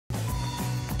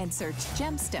and search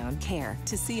Gemstone Care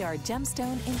to see our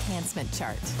Gemstone Enhancement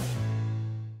Chart.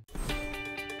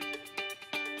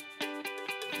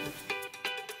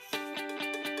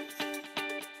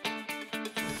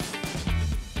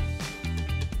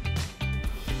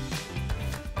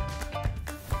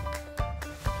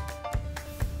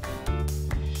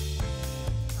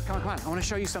 Come on, I want to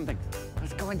show you something.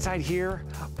 Let's go inside here.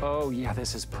 Oh yeah,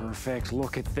 this is perfect.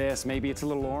 Look at this. Maybe it's a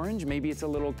little orange, maybe it's a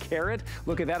little carrot.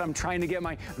 Look at that, I'm trying to get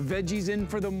my veggies in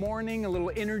for the morning, a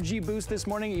little energy boost this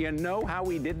morning. You know how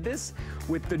we did this?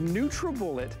 With the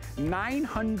NutriBullet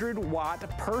 900 watt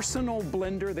personal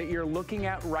blender that you're looking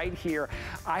at right here.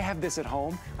 I have this at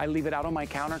home. I leave it out on my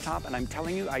countertop, and I'm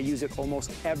telling you, I use it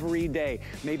almost every day.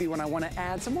 Maybe when I want to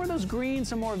add some more of those greens,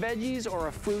 some more veggies, or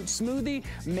a fruit smoothie,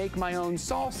 make my own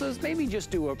salsas, maybe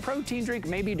just do a protein drink,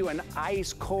 maybe do an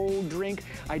ice cold drink.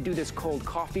 I do this cold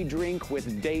coffee drink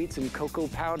with dates and cocoa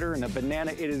powder and a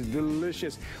banana. It is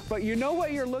delicious. But you know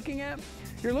what you're looking at?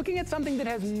 You're looking at something that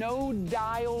has no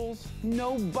dials,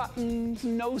 no buttons,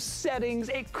 no settings.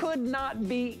 It could not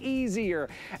be easier.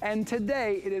 And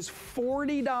today it is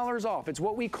 $40 off. It's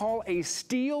what we call a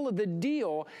steal of the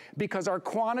deal because our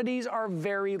quantities are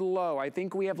very low. I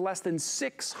think we have less than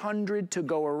 600 to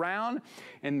go around,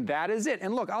 and that is it.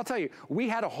 And look, I'll tell you, we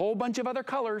had a whole bunch of other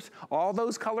colors. All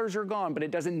those colors are gone, but it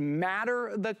doesn't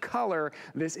matter the color.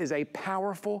 This is a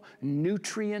powerful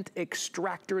nutrient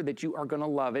extractor that you are gonna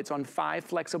love. It's on 5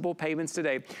 flexible payments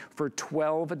today for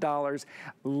 $12.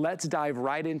 Let's dive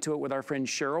right into it with our friend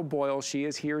Cheryl Boyle. She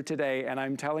is here today, and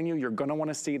I'm telling you, you're gonna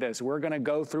wanna see this. We're gonna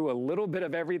go through a little bit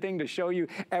of everything to show you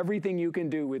everything you can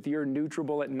do with your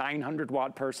NutriBullet 900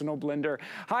 watt personal blender.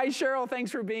 Hi, Cheryl,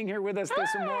 thanks for being here with us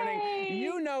this morning.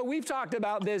 You know, we've talked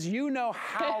about this. You know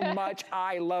how much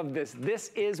I love this.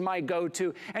 This is my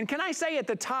go-to. And can I say at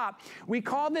the top, we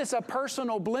call this a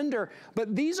personal blender,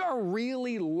 but these are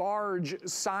really large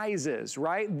sizes,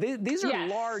 right? These are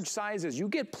large sizes. You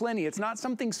get plenty. It's not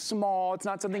something small. It's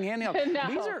not something handheld.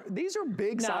 No. These are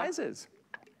big sizes.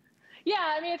 Yeah,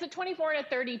 I mean, it's a 24 and a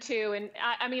 32. And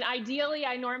I mean, ideally,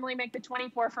 I normally make the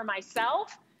 24 for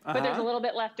myself, but there's a little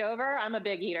bit left over. I'm a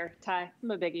big eater, Ty.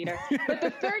 I'm a big eater. But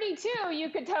the 32, you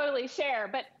could totally share.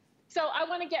 But so I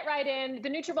want to get right in. The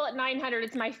NutriBullet 900,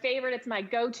 it's my favorite. It's my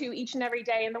go-to each and every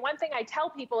day. And the one thing I tell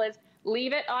people is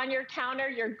leave it on your counter.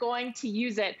 You're going to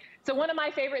use it. So one of my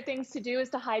favorite things to do is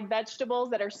to hide vegetables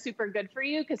that are super good for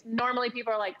you, because normally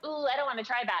people are like, ooh, I don't want to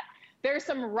try that. There's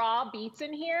some raw beets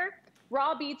in here.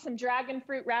 Raw beets, some dragon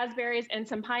fruit, raspberries, and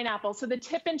some pineapple. So the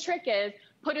tip and trick is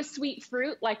put a sweet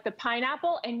fruit like the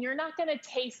pineapple, and you're not gonna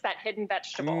taste that hidden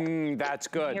vegetable. That's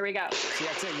good. Here we go. See,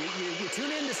 that's it. You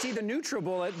tune in to see the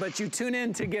NutriBullet, but you tune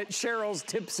in to get Cheryl's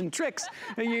tips and tricks.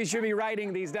 You should be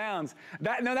writing these down.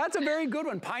 Now that's a very good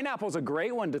one. Pineapple's a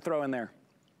great one to throw in there.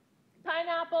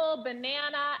 Pineapple,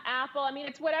 banana, apple. I mean,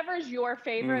 it's whatever's your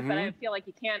favorite, but I feel like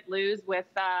you can't lose with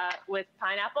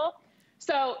pineapple.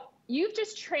 So you've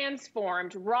just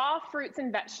transformed raw fruits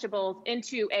and vegetables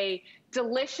into a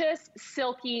delicious,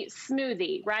 silky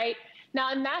smoothie, right?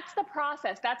 Now, and that's the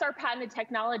process. That's our patented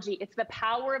technology. It's the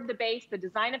power of the base, the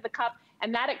design of the cup,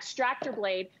 and that extractor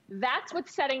blade. That's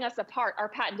what's setting us apart, our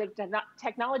patented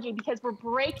technology, because we're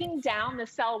breaking down the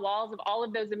cell walls of all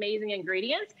of those amazing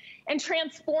ingredients and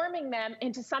transforming them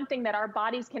into something that our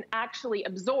bodies can actually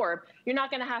absorb. You're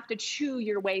not gonna have to chew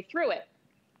your way through it.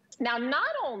 Now, not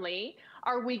only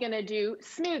are we gonna do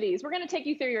smoothies, we're gonna take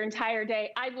you through your entire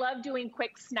day. I love doing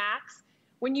quick snacks.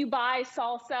 When you buy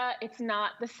salsa, it's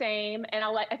not the same. And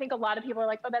I think a lot of people are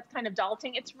like, oh, that's kind of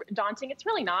daunting. It's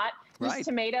really not. Just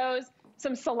tomatoes,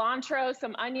 some cilantro,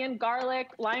 some onion, garlic,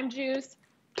 lime juice,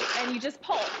 and you just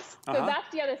pulse. So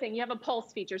that's the other thing. You have a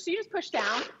pulse feature. So you just push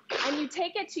down and you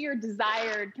take it to your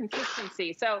desired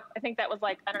consistency. So I think that was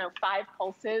like, I don't know, 5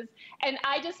 pulses. And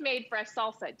I just made fresh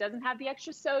salsa. It doesn't have the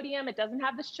extra sodium. It doesn't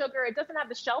have the sugar. It doesn't have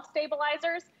the shelf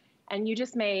stabilizers. And you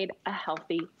just made a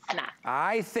healthy snack.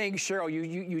 I think, Cheryl,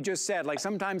 you just said, like,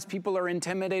 sometimes people are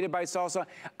intimidated by salsa.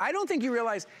 I don't think you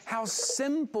realize how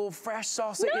simple fresh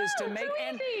salsa is to make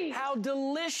and how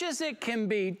delicious it can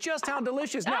be, just how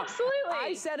delicious. Now,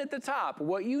 I said at the top,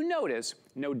 what you notice,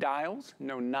 no dials,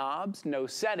 no knobs, no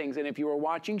settings. And if you were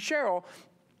watching Cheryl,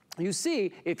 you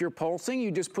see, if you're pulsing,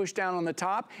 you just push down on the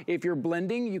top. If you're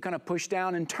blending, you kind of push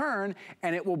down and turn,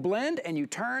 and it will blend, and you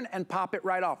turn and pop it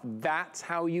right off. That's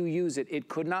how you use it. It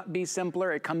could not be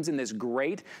simpler. It comes in this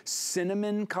great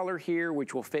cinnamon color here,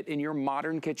 which will fit in your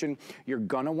modern kitchen. You're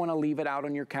gonna wanna leave it out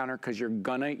on your counter because you're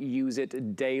gonna use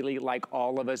it daily like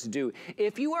all of us do.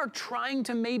 If you are trying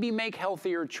to maybe make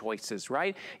healthier choices,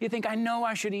 right? You think, I know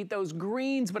I should eat those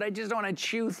greens, but I just don't wanna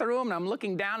chew through them, and I'm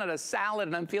looking down at a salad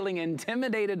and I'm feeling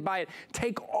intimidated motivated by it.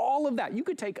 Take all of that. You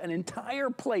could take an entire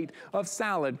plate of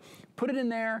salad, put it in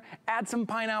there, add some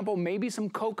pineapple, maybe some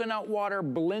coconut water,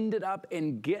 blend it up,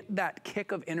 and get that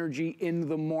kick of energy in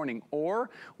the morning. Or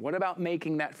what about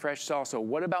making that fresh salsa?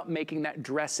 What about making that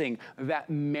dressing, that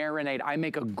marinade? I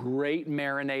make a great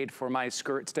marinade for my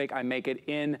skirt steak. I make it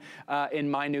in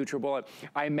my NutriBullet.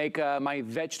 I make my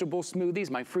vegetable smoothies,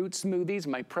 my fruit smoothies,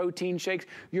 my protein shakes.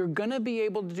 You're gonna be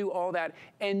able to do all that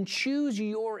and choose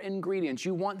your ingredients.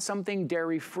 You want something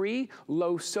dairy-free,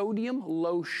 low sodium,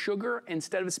 low sugar.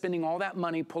 Instead of spending all that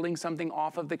money pulling something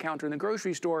off of the counter in the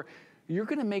grocery store, you're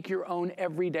gonna make your own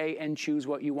every day and choose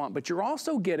what you want. But you're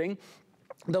also getting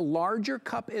the larger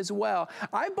cup as well.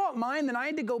 I bought mine, then I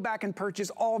had to go back and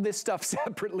purchase all this stuff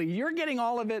separately. You're getting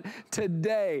all of it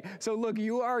today. So look,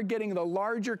 you are getting the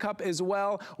larger cup as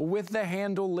well with the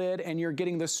handle lid, and you're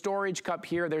getting the storage cup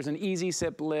here. There's an easy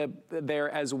sip lid there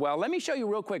as well. Let me show you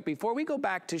real quick before we go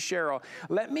back to Cheryl.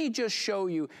 Let me just show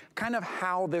you kind of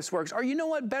how this works. Or you know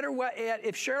what, better yet,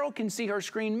 if Cheryl can see her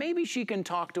screen, maybe she can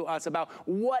talk to us about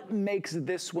what makes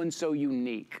this one so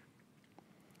unique.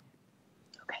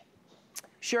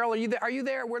 Cheryl, are you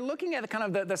there? We're looking at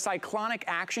kind of the cyclonic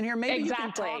action here. Maybe you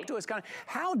can talk to us kind of,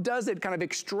 how does it kind of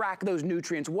extract those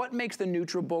nutrients? What makes the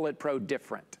NutriBullet Pro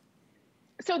different?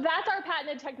 So that's our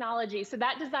patented technology. So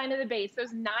that design of the base,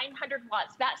 those 900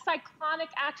 watts, that cyclonic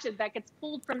action that gets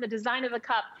pulled from the design of the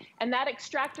cup and that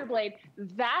extractor blade,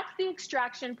 that's the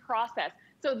extraction process.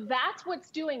 So that's what's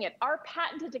doing it. Our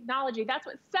patented technology, that's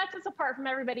what sets us apart from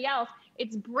everybody else.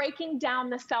 It's breaking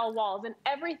down the cell walls, and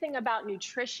everything about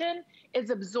nutrition is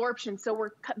absorption. So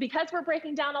because we're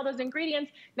breaking down all those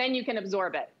ingredients, then you can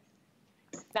absorb it.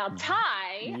 Now, Ty,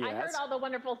 yes. I heard all the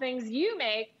wonderful things you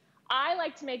make. I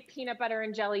like to make peanut butter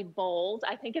and jelly bowls.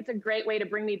 I think it's a great way to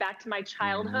bring me back to my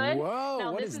childhood. Whoa,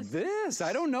 now, what is this?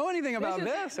 I don't know anything about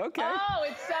this. Okay. Oh,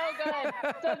 it's so good.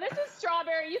 So this is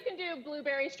strawberry. You can do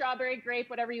blueberry, strawberry, grape,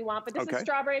 whatever you want. But this is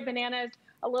strawberry, bananas,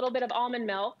 a little bit of almond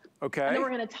milk. Okay. And then we're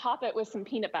going to top it with some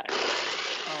peanut butter.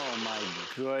 Oh my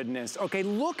goodness. Okay,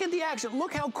 look at the action.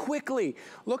 Look how quickly.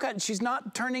 Look at, she's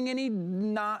not turning any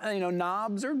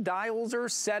knobs or dials or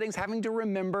settings, having to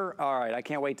remember. All right, I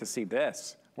can't wait to see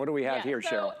this. What do we have here,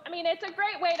 Cheryl? I mean, it's a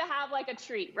great way to have like a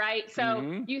treat, right?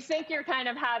 So you think you're kind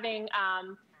of having,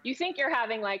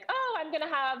 like, oh, I'm going to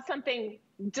have something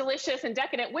delicious and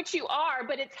decadent, which you are,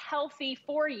 but it's healthy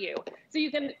for you. So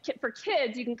you can, for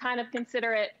kids, you can kind of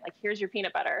consider it like, here's your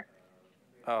peanut butter.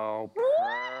 Oh,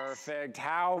 perfect.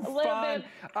 How fun.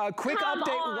 Quick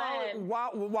update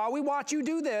while we watch you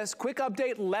do this. Quick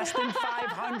update, less than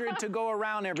 500 to go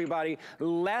around, everybody.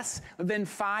 Less than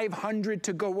 500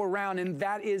 to go around, and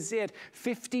that is it.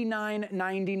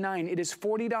 $59.99. It is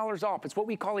 $40 off. It's what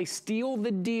we call a steal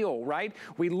the deal, right?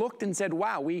 We looked and said,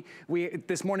 wow, we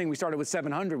this morning we started with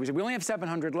 700. We said, we only have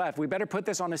 700 left. We better put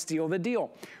this on a steal the deal.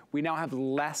 We now have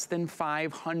less than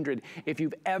 500. If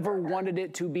you've ever wanted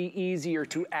it to be easier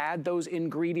to add those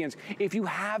ingredients, if you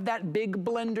have that big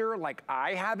blender like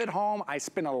I have at home, I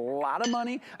spent a lot of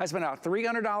money. I spent about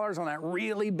 $300 on that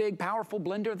really big, powerful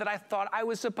blender that I thought I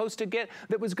was supposed to get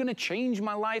that was gonna change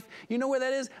my life. You know where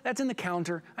that is? That's in the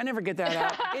counter. I never get that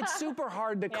out. It's super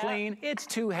hard to clean. It's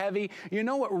too heavy. You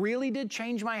know what really did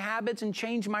change my habits and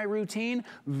change my routine?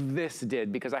 This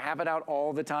did, because I have it out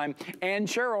all the time. And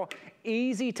Cheryl,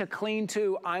 easy to clean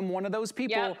too. I'm one of those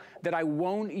people that I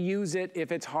won't use it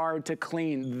if it's hard to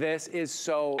clean. This is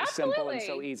so simple and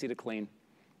so easy to clean.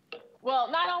 Well,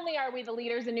 not only are we the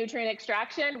leaders in nutrient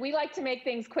extraction, we like to make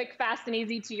things quick, fast, and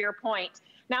easy, to your point.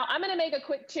 Now, I'm gonna make a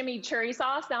quick chimichurri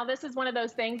sauce. Now, this is one of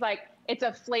those things like, it's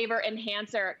a flavor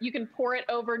enhancer. You can pour it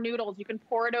over noodles. You can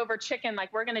pour it over chicken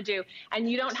like we're gonna do, and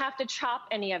you don't have to chop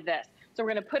any of this. So we're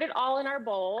gonna put it all in our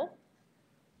bowl.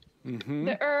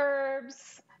 The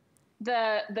herbs,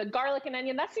 the garlic and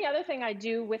onion. That's the other thing I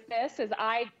do with this is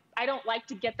I don't like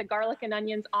to get the garlic and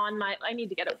onions on my, I need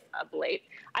to get a blade.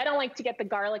 I don't like to get the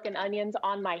garlic and onions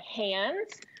on my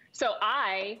hands. So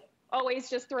I always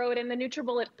just throw it in the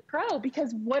NutriBullet Pro,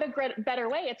 because what a better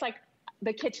way. It's like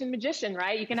the kitchen magician,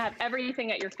 right? You can have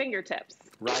everything at your fingertips.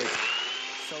 Right.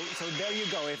 So there you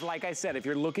go. If, like I said, if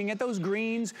you're looking at those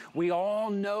greens, we all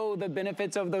know the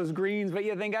benefits of those greens, but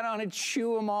you think, I don't want to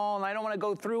chew them all and I don't want to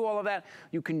go through all of that.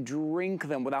 You can drink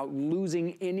them without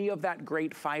losing any of that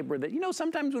great fiber that, you know,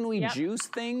 sometimes when we juice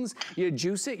things, you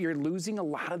juice it, you're losing a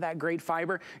lot of that great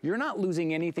fiber. You're not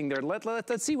losing anything there.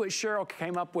 Let's see what Cheryl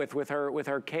came up with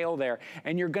her kale there.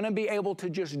 And you're going to be able to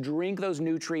just drink those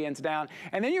nutrients down.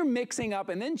 And then you're mixing up,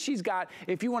 and then she's got,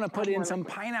 if you want to put in some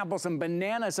pineapple, some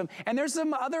banana, and there's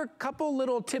some other couple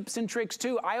little tips and tricks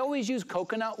too. I always use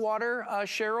coconut water,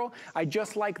 Cheryl. I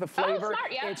just like the flavor. Oh,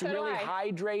 smart. Yeah, it's so really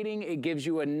hydrating. It gives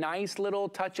you a nice little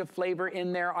touch of flavor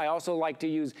in there. I also like to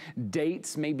use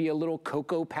dates, maybe a little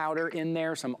cocoa powder in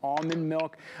there, some almond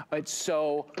milk. It's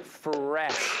so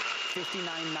fresh.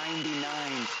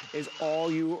 $59.99 is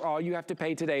all you have to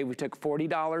pay today. We took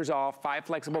 $40 off, 5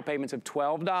 flexible payments of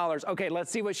 $12. Okay, let's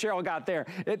see what Cheryl got there.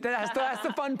 That's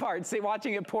the fun part, see,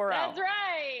 watching it pour out. That's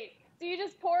right. So you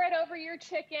just pour it over your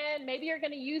chicken. Maybe you're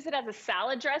gonna use it as a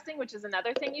salad dressing, which is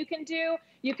another thing you can do.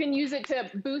 You can use it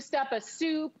to boost up a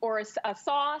soup or a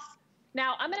sauce.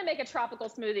 Now, I'm gonna make a tropical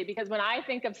smoothie because when I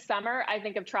think of summer, I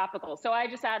think of tropical. So I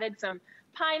just added some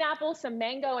pineapple, some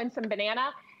mango, and some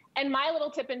banana. And my little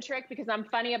tip and trick, because I'm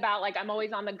funny about, like, I'm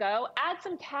always on the go, add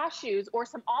some cashews or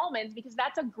some almonds because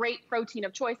that's a great protein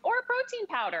of choice, or a protein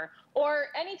powder, or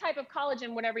any type of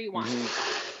collagen, whatever you want.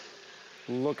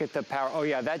 Look at the power. Oh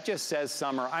yeah, that just says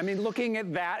summer. I mean, looking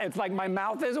at that, it's like my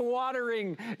mouth is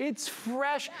watering. It's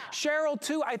fresh. Yeah. Cheryl,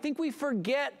 too, I think we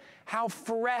forget how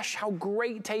fresh, how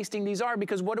great tasting these are,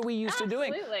 because what are we used to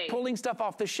doing? Pulling stuff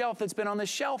off the shelf that's been on the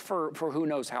shelf for who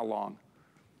knows how long.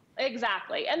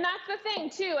 Exactly. And that's the thing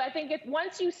too. I think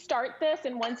once you start this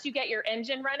and once you get your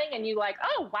engine running and you like,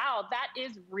 oh, wow, that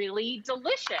is really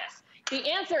delicious. The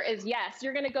answer is yes.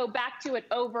 You're going to go back to it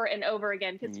over and over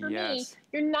again. Because for me,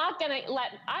 I'm not going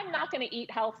to eat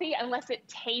healthy unless it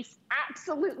tastes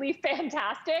absolutely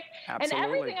fantastic. Absolutely. And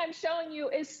everything I'm showing you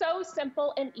is so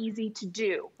simple and easy to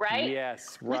do, right?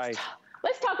 Yes, right.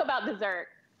 Let's talk about dessert.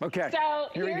 Okay. So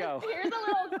here we go. Here's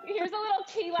a little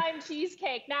key lime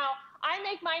cheesecake. Now, I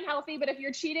make mine healthy, but if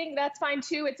you're cheating, that's fine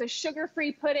too. It's a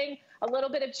sugar-free pudding, a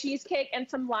little bit of cheesecake, and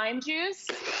some lime juice.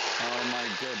 Oh my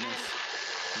goodness.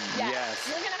 Yes.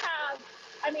 You're gonna have,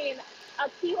 I mean, a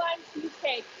key lime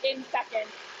cheesecake in seconds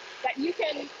that you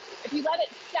can, if you let it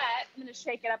set, I'm gonna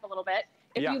shake it up a little bit.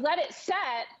 If you let it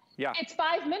set, it's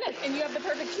 5 minutes and you have the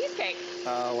perfect cheesecake.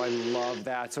 Oh, I love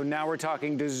that. So now we're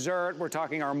talking dessert. We're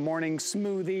talking our morning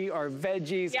smoothie, our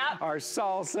veggies, our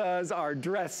salsas, our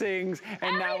dressings,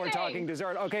 and now we're talking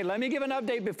dessert. Okay, let me give an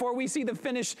update before we see the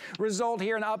finished result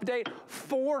here. An update,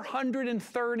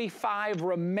 435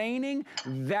 remaining.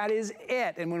 That is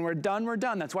it. And when we're done, we're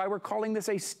done. That's why we're calling this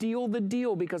a steal the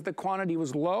deal, because the quantity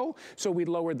was low. So we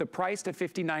lowered the price to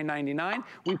 $59.99.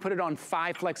 We put it on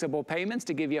 5 flexible payments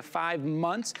to give you 5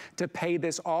 months to pay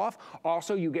this off.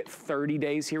 Also, you get 30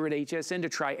 days here at HSN to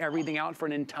try everything out for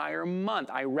an entire month.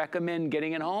 I recommend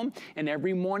getting it home and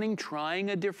every morning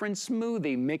trying a different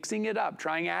smoothie, mixing it up,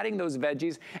 trying adding those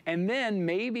veggies, and then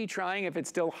maybe trying, if it's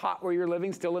still hot where you're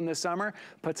living, still in the summer,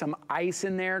 put some ice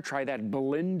in there, try that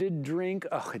blended drink.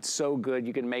 Oh, it's so good.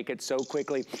 You can make it so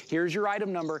quickly. Here's your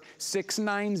item number,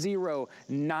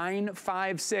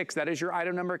 690956. That is your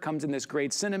item number. It comes in this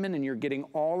great cinnamon, and you're getting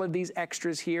all of these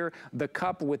extras here. The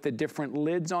cup with the different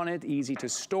lids on it, easy to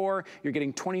store. You're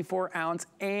getting 24 ounce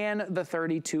and the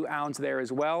 32 ounce there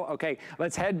as well. Okay,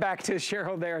 let's head back to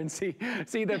Cheryl there and see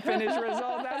the finished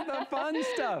result. That's the fun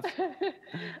stuff. Oh,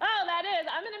 that is.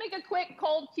 I'm gonna make a quick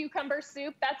cold cucumber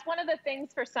soup. That's one of the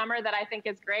things for summer that I think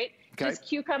is great. Okay. Just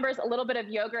cucumbers, a little bit of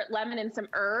yogurt, lemon, and some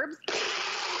herbs. That's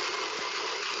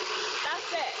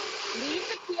it. Leave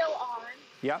the peel on.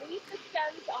 Leave the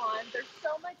stems on. There's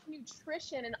so much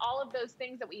nutrition in all of those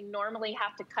things that we normally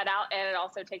have to cut out, and it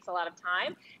also takes a lot of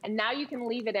time. And now you can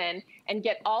leave it in and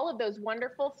get all of those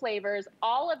wonderful flavors,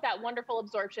 all of that wonderful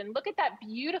absorption. Look at that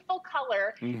beautiful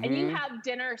color, and you have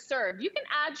dinner served. You can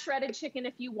add shredded chicken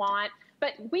if you want,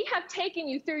 but we have taken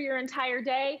you through your entire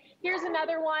day. Here's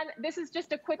another one. This is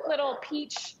just a quick little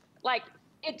peach,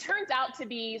 it turns out to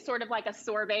be sort of like a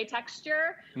sorbet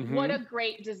texture. What a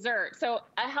great dessert. So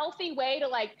a healthy way to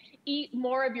eat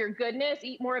more of your goodness,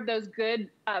 eat more of those good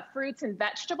fruits and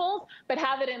vegetables, but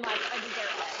have it in like a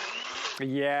dessert way.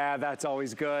 Yeah, that's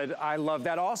always good. I love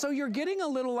that. Also, you're getting a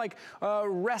little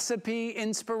recipe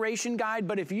inspiration guide,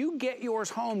 but if you get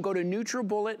yours home, go to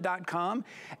NutriBullet.com,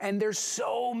 and there's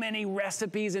so many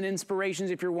recipes and inspirations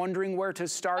if you're wondering where to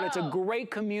start. It's a great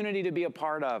community to be a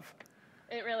part of.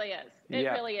 It really is. It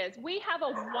really is. We have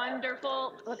a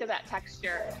wonderful, look at that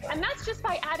texture. And that's just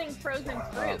by adding frozen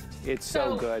fruit. It's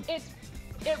so good. It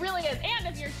really is. And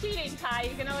if you're cheating, Ty,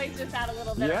 you can always just add a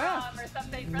little bit of rum or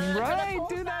something. Right,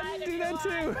 do that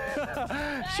too.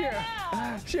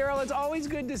 Cheryl, it's always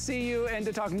good to see you and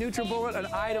to talk NutriBullet, an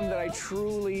item that I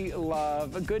truly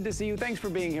love. Good to see you. Thanks for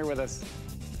being here with us.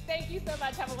 Thank you so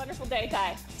much. Have a wonderful day,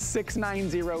 Ty.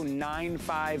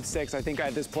 690-956. I think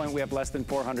at this point we have less than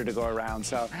 400 to go around,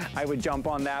 so I would jump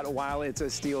on that while it's a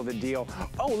steal the deal.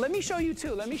 Oh, let me show you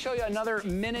too. Let me show you another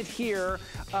minute here.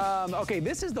 Okay,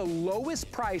 this is the lowest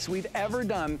price we've ever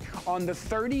done on the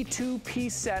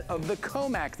 32-piece set of the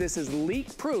Comax. This is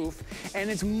leak-proof, and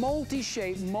it's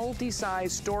multi-shape,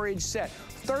 multi-size storage set.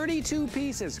 32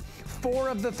 pieces, 4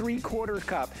 of the 3/4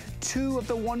 cup, 2 of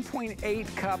the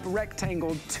 1.8 cup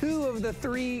rectangle, 2 of the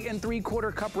 3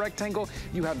 3/4 cup rectangle.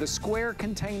 You have the square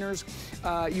containers,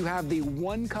 you have the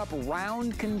 1 cup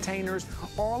round containers,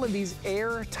 all of these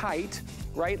airtight,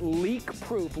 right,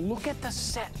 leak-proof. Look at the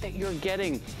set that you're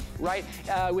getting, right,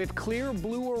 with clear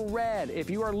blue or red.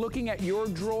 If you are looking at your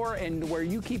drawer and where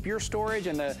you keep your storage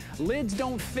and the lids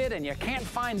don't fit and you can't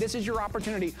find, this is your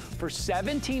opportunity for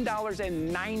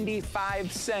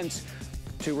 $17.95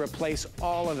 to replace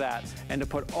all of that and to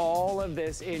put all of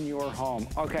this in your home.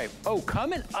 Okay, oh,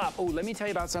 coming up, oh, let me tell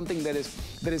you about something that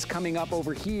is coming up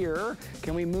over here.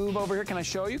 Can we move over here? Can I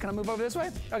show you? Can I move over this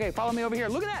way? Okay, follow me over here.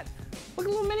 Look at that. Look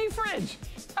at a little mini fridge.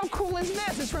 How cool is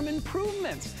this? It's from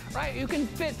Improvements, right? You can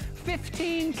fit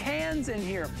 15 cans in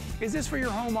here. Is this for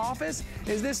your home office?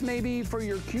 Is this maybe for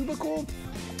your cubicle?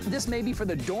 This may be for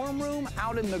the dorm room,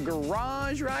 out in the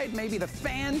garage, right? Maybe the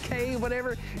fan cave,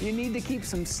 whatever. You need to keep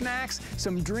some snacks,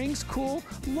 some drinks cool.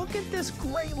 Look at this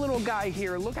great little guy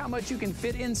here. Look how much you can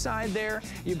fit inside there.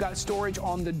 You've got storage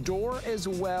on the door as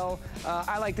well.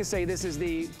 I like to say this is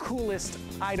the coolest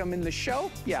item in the show.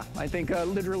 Yeah, I think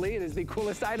literally it is the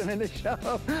coolest item in the show.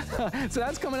 So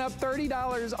that's coming up,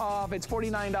 $30 off. It's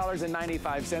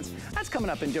 $49.95. That's coming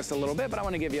up in just a little bit, but I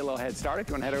want to give you a little head start if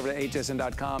you want to head over to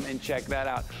hsn.com and check that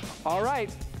out. All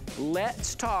right,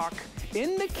 let's talk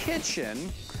in the kitchen.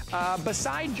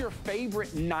 Besides your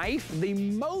favorite knife, the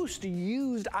most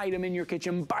used item in your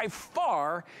kitchen by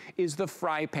far is the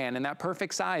fry pan, and that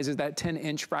perfect size is that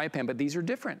 10-inch fry pan, but these are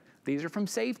different. These are from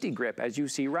Safety Grip, as you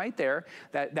see right there.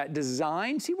 That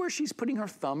design, see where she's putting her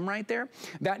thumb right there?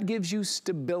 That gives you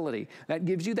stability. That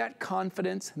gives you that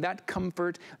confidence, that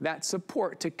comfort, that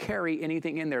support to carry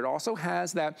anything in there. It also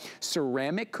has that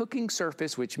ceramic cooking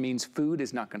surface, which means food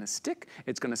is not gonna stick.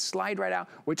 It's gonna slide right out,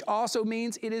 which also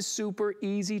means it is super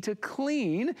easy to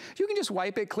clean. You can just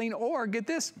wipe it clean, or get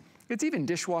this, it's even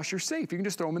dishwasher safe. You can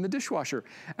just throw them in the dishwasher.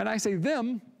 And I say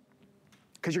them,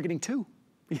 because you're getting 2.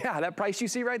 Yeah, that price you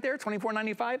see right there,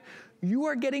 $24.95, you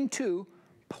are getting 2,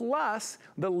 plus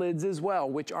the lids as well,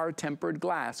 which are tempered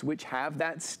glass, which have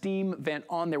that steam vent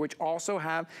on there, which also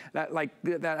have that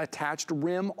that attached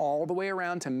rim all the way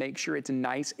around to make sure it's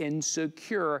nice and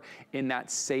secure in that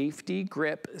Safety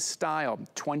Grip style.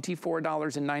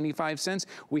 $24.95.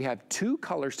 We have 2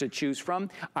 colors to choose from,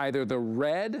 either the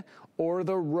red or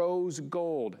the rose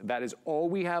gold. That is all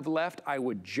we have left. I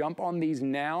would jump on these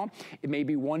now. It may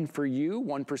be one for you,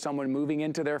 one for someone moving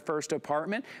into their first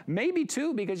apartment, maybe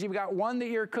 2, because you've got one that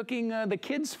you're cooking the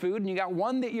kids' food and you got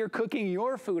one that you're cooking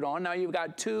your food on. Now you've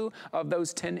got 2 of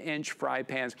those 10-inch fry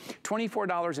pans.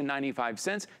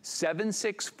 $24.95,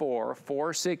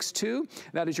 764-462.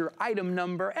 That is your item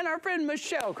number. And our friend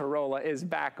Michelle Carolla is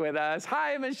back with us.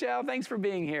 Hi, Michelle. Thanks for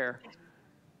being here.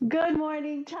 Good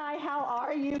morning, Ty. How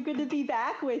are you? Good to be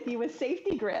back with you with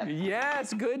Safety Grip.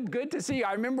 Yes, good to see you.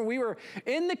 I remember we were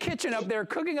in the kitchen up there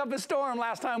cooking up a storm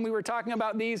last time we were talking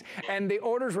about these, and the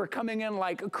orders were coming in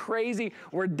like crazy.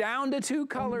 We're down to 2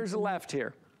 colors left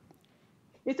here.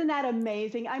 Isn't that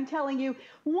amazing? I'm telling you,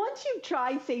 once you've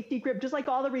tried Safety Grip, just like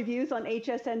all the reviews on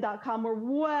hsn.com, we're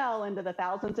well into the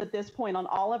thousands at this point on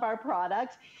all of our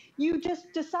products. You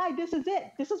just decide this is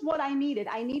it. This is what I needed.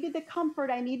 I needed the comfort.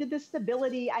 I needed the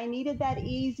stability. I needed that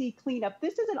easy cleanup.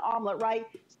 This is an omelet, right?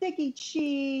 Sticky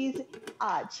cheese,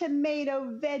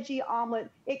 tomato, veggie omelet.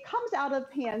 It comes out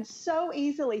of pan so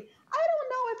easily. I don't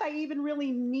know if I even really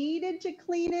needed to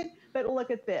clean it, but look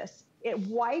at this. It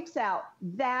wipes out.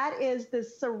 That is the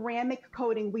ceramic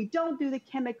coating. We don't do the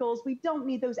chemicals. We don't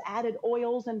need those added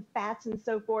oils and fats and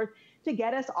so forth to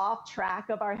get us off track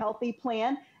of our healthy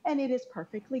plan. And it is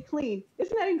perfectly clean.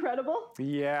 Isn't that incredible?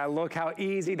 Yeah, look how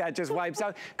easy that just wipes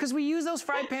out. Because we use those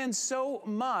fry pans so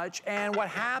much, and what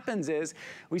happens is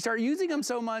we start using them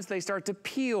so much, they start to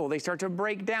peel, they start to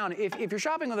break down. If you're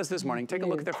shopping with us this morning, take a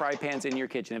look at the fry pans in your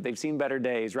kitchen. If they've seen better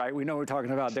days, right? We know what we're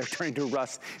talking about. They're starting to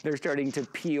rust. They're starting to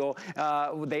peel.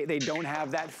 They don't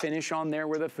have that finish on there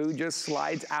where the food just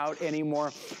slides out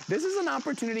anymore. This is an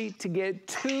opportunity to get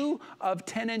 2 of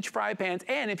 10-inch fry pans.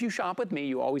 And if you shop with me,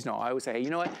 you always know, I always say, hey, you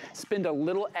know what? spend a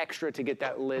little extra to get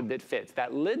that lid that fits.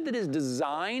 That lid that is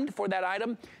designed for that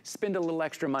item, spend a little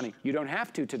extra money. You don't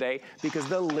have to today because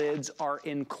the lids are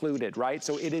included, right?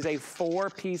 So it is a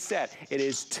 4-piece set. It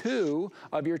is 2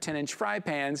 of your 10-inch fry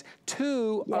pans,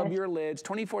 2 of your lids,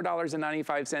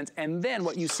 $24.95, and then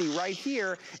what you see right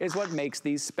here is what makes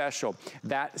these special.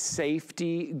 That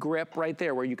safety grip right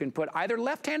there where you can put either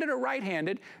left-handed or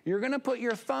right-handed, you're gonna put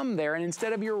your thumb there, and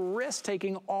instead of your wrist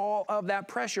taking all of that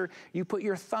pressure, you put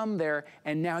your thumb there,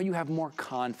 and now you have more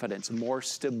confidence, more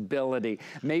stability.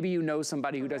 Maybe you know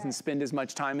somebody who doesn't spend as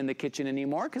much time in the kitchen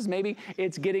anymore because maybe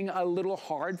it's getting a little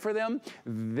hard for them.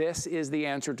 This is the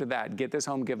answer to that. Get this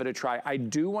home, give it a try. I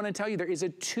do want to tell you there is a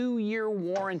 2-year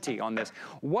warranty on this.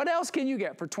 What else can you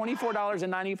get for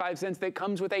 $24.95 that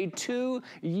comes with a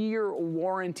 2-year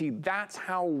warranty? That's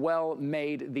how well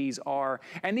made these are.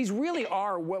 And these really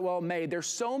are well made. There's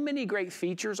so many great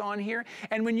features on here.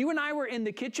 And when you and I were in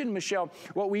the kitchen, Michelle,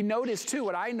 what we noticed too,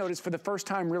 what I noticed for the first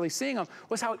time really seeing them,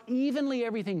 was how evenly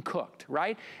everything cooked,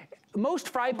 right? Most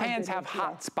fry pans have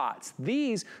hot spots.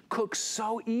 These cook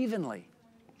so evenly.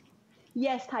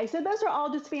 Yes, Ty, so those are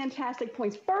all just fantastic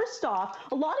points. First off,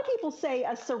 a lot of people say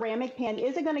a ceramic pan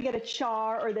isn't going to get a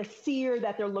char or the sear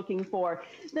that they're looking for.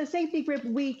 The safety grip,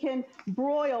 we can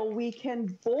broil, we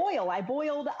can boil. I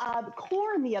boiled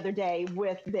corn the other day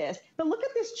with this. But look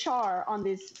at this char on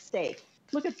this steak.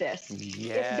 Look at this.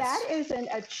 Yes. If that isn't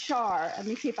a char, let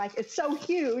me see if it's so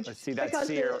huge. Let's see that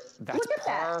sear. That's look at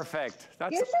perfect.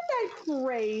 That. Isn't that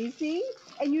crazy?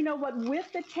 And you know what,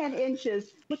 with the 10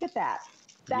 inches, look at that.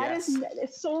 That is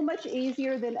it's so much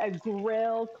easier than a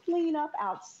grill, clean up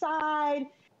outside,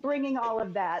 bringing all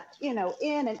of that, you know,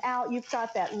 in and out. You've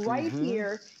got that right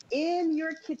here in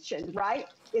your kitchen, right?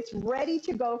 It's ready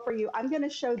to go for you. I'm going to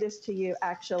show this to you,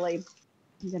 actually.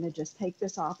 I'm going to just take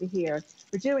this off of here.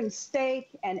 We're doing steak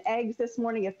and eggs this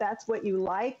morning, if that's what you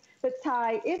like. But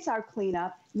Ty, it's our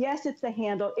cleanup. Yes, it's the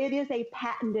handle. It is a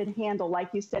patented handle, like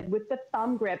you said, with the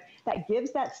thumb grip that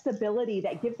gives that stability,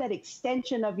 that gives that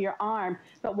extension of your arm.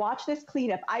 But watch this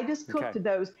cleanup. I just cooked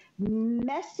those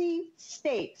messy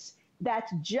steaks.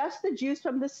 That's just the juice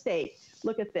from the steak.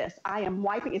 Look at this. I am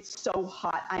wiping. It's so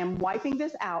hot. I am wiping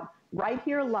this out right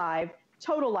here live.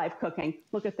 Total live cooking.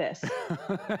 Look at this. What?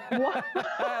 I love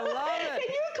it. Can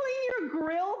you clean your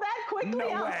grill that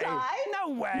quickly outside? No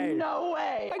way. No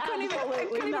way. I couldn't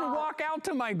even walk out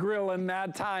to my grill in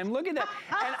that time. Look at that.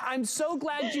 And I'm so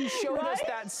glad you showed us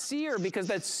that sear, because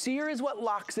that sear is what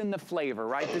locks in the flavor,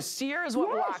 right? The sear is what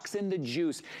locks in the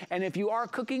juice. And if you are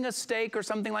cooking a steak or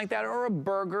something like that, or a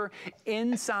burger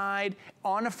inside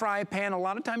on a fry pan, a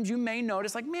lot of times you may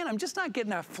notice, like, man, I'm just not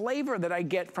getting that flavor that I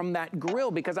get from that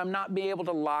grill because I'm not being able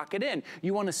to lock it in.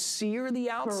 You want to sear the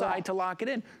outside to lock it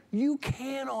in. You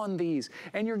can on these,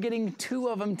 and you're getting 2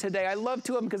 of them today. I love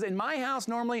 2 of them because in my house,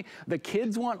 normally the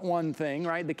kids want one thing,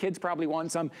 right? The kids probably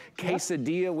want some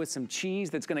quesadilla with some cheese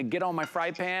that's gonna get on my fry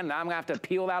pan, and I'm gonna have to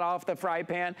peel that off the fry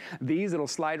pan. These, it'll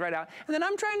slide right out. And then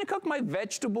I'm trying to cook my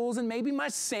vegetables and maybe my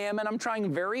salmon. I'm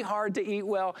trying very hard to eat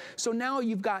well. So now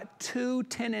you've got 2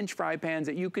 10-inch fry pans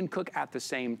that you can cook at the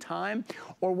same time.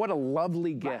 Or what a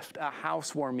lovely gift, a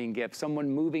housewarming gift. Someone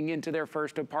moving into their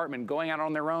first apartment, going out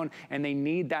on their own, and they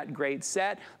need that great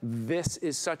set. This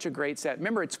is such a great set.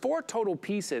 Remember, it's 4 total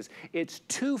pieces. It's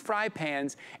 2 fry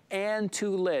pans and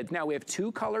 2 lids. Now we have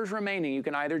 2 colors remaining. You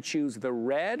can either choose the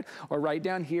red, or right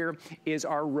down here is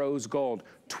our rose gold.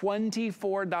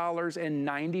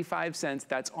 $24.95.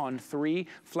 That's on 3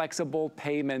 flexible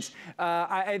payments.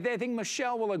 I think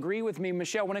Michelle will agree with me.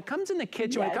 Michelle, when it comes in the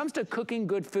kitchen, when it comes to cooking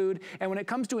good food, and when it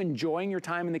comes to enjoying your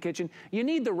time in the kitchen, you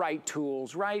need the right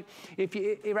tools, right? If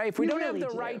we don't have the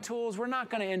right tools, we're not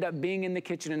going to end up being in the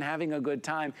kitchen and having a good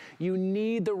time. You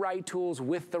need the right tools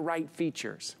with the right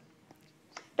features.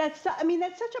 I mean,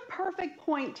 that's such a perfect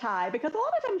point, Ty, because a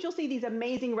lot of times you'll see these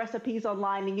amazing recipes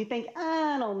online and you think,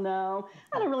 I don't know.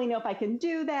 I don't really know if I can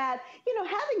do that. You know,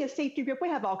 having a safety grip, we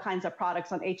have all kinds of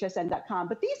products on hsn.com,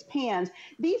 but these pans,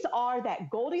 these are that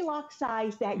Goldilocks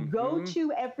size, that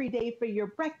go-to every day for your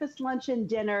breakfast, lunch, and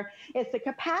dinner. It's the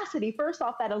capacity. First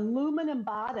off, that aluminum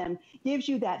bottom gives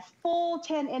you that full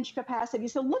 10-inch capacity.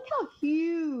 So look how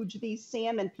huge these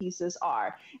salmon pieces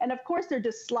are. And of course, they're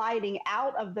just sliding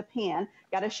out of the pan.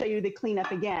 Got to show you the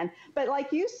cleanup again. But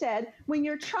like you said, when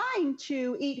you're trying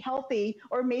to eat healthy,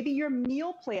 or maybe you're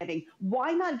meal planning,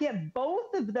 why not get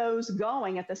both of those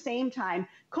going at the same time?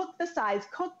 Cook the sides,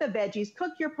 cook the veggies,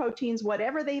 cook your proteins,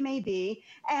 whatever they may be.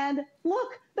 And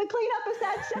look, the cleanup is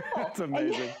that simple. That's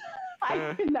amazing.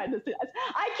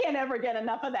 I can't ever get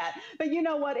enough of that. But you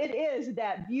know what? It is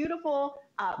that beautiful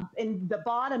in the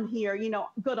bottom here, you know,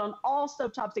 good on all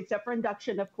stovetops except for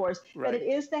induction, of course. Right. But it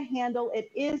is the handle.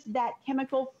 It is that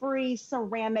chemical-free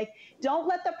ceramic. Don't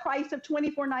let the price of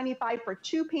 $24.95 for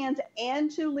 2 pans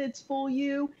and 2 lids fool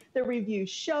you. The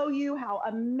reviews show you how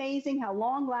amazing, how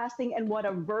long-lasting, and what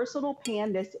a versatile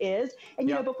pan this is. And,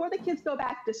 you know, before the kids go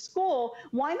back to school,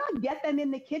 why not get them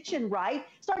in the kitchen, right?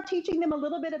 Start teaching them a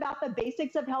little bit about the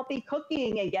basics of healthy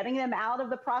cooking and getting them out of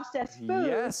the processed foods.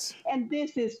 Yes. And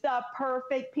this is the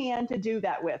perfect pan to do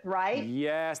that with, right?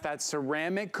 Yes, that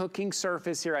ceramic cooking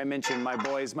surface here I mentioned. My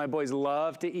boys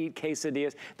love to eat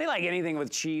quesadillas. They like anything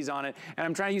with cheese on it. And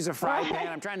I'm trying to use a fry pan.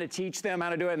 I'm trying to teach them how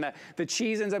to do it. And the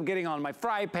cheese ends up getting on my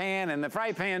fry pan, and the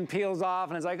fry pan peels off.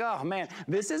 And it's like, oh man,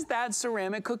 this is that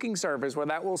ceramic cooking surface where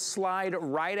that will slide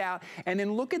right out. And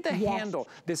then look at the handle,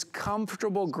 this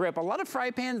comfortable grip. A lot of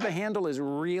fry pans, the handle is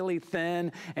really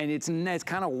thin and it's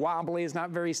kind of wobbly. It's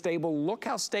not very stable. Look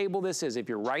how stable this is. If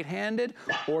you're right-handed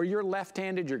or you're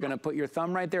left-handed, you're gonna put your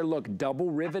thumb right there. Look,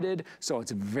 double riveted, so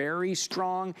it's very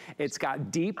strong. It's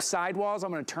got deep sidewalls.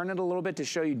 I'm gonna turn it a little bit to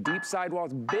show you deep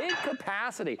sidewalls, big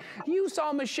capacity. You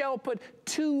saw Michelle put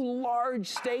 2 large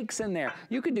steaks in there.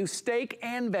 You could do steak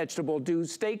and vegetable, do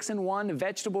steaks in one,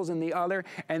 vegetables in the other,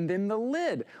 and then the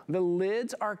lid. The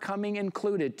lids are coming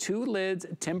included. 2 lids,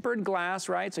 tempered glass,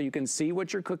 right? So you can see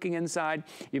what you're cooking inside.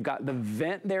 You've got the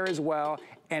vent there as well,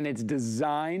 and it's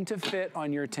designed to fit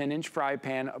on your 10-inch fry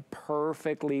pan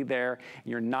perfectly there.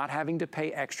 You're not having to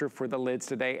pay extra for the lids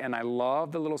today, and I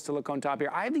love the little silicone top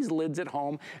here. I have these lids at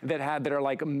home that are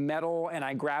like metal, and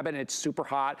I grab it and it's super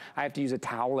hot. I have to use a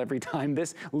towel every time.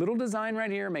 This little design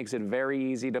right here makes it very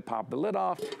easy to pop the lid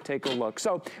off. Take a look.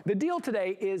 So the deal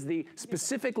today is the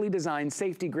specifically designed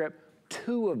safety grip,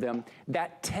 2 of them,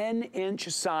 that 10-inch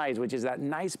size, which is that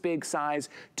nice big size.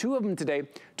 2 of them today,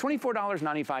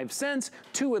 $24.95.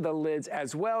 2 of the lids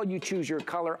as well. You choose your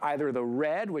color, either the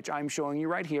red, which I'm showing you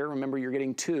right here. Remember, you're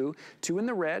getting 2 in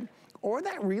the red, or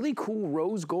that really cool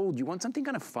rose gold. You want something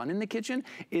kind of fun in the kitchen?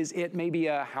 Is it maybe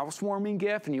a housewarming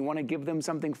gift and you want to give them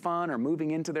something fun, or moving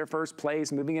into their first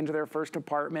place, moving into their first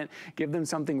apartment, give them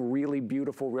something really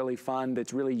beautiful, really fun,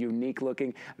 that's really unique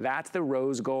looking? That's the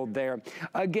rose gold there.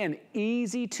 Again,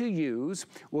 easy to use,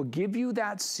 will give you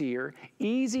that sear,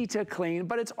 easy to clean,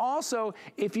 but it's also,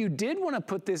 if you did want to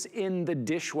put this in the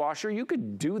dishwasher, you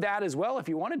could do that as well if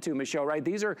you wanted to, Michelle, right?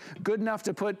 These are good enough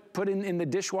to put in the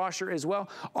dishwasher as well.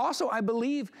 Also, I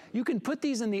believe you can put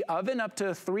these in the oven up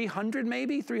to 300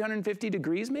 maybe, 350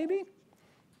 degrees maybe?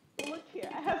 Look here,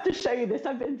 I have to show you this.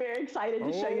 I've been very excited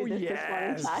to show you this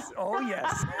morning. Oh,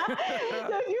 yes. So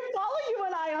if you follow you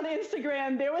and I on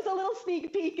Instagram, there was a little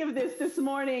sneak peek of this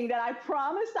morning that I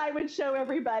promised I would show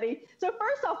everybody. So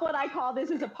first off, what I call this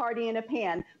is a party in a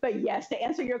pan. But yes, to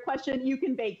answer your question, you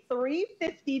can bake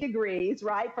 350 degrees,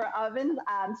 right, for oven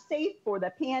safe for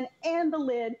the pan and the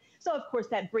lid. So of course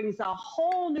that brings a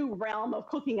whole new realm of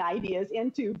cooking ideas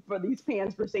for these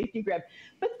pans for safety grip.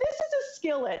 But this is a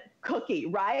skillet cookie,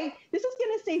 right? This is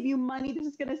gonna save you money. This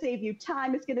is gonna save you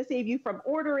time. It's gonna save you from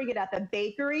ordering it at the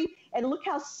bakery. And look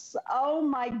how, oh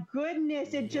my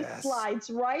goodness, it just slides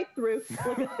right through.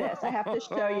 Look at this, I have to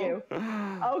show you.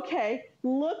 Okay,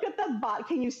 look at the bottom.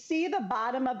 Can you see the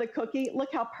bottom of the cookie?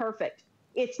 Look how perfect.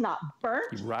 It's not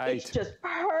burnt. Right. It's just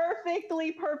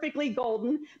perfectly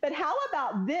golden. But how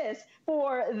about this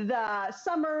for the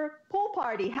summer pool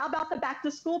party? How about the back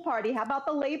to school party? How about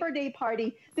the Labor Day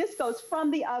party? This goes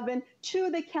from the oven to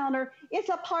the counter. It's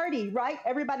a party, right?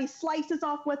 Everybody slices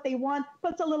off what they want,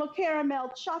 puts a little caramel,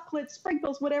 chocolate,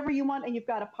 sprinkles, whatever you want, and you've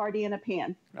got a party in a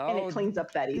pan. And it cleans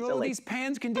up that easily. Well, these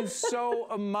pans can do so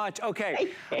much.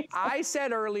 Okay, I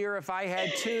said earlier if I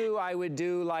had 2, I would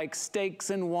do like steaks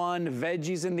in one,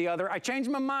 veggies in the other. I changed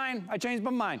my mind.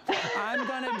 I'm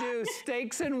gonna do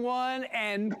steaks in one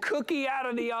and cookie out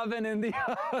of the oven in the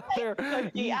other.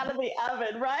 Cookie out of the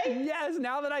oven, right? Yes,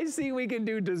 now that I see we can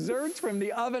do desserts from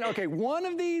the oven. Okay, one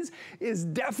of these is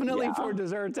definitely for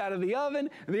desserts out of the oven.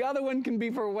 The other one can be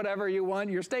for whatever you want.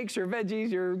 Your steaks, your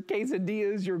veggies, your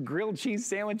quesadillas, your grilled cheese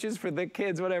sandwiches for the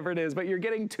kids, whatever it is. But you're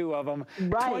getting 2 of them.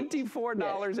 Right.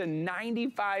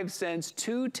 $24.95,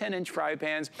 2 10-inch fry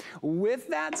pans with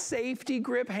that safety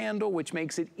grip handle, which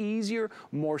makes it easier,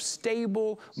 more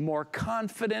stable, more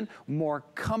confident, more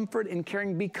comfort in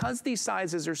carrying. Because these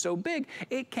sizes are so big,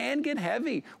 it can get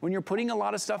heavy. When you're putting a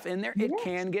lot of stuff in there, it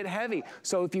can get heavy.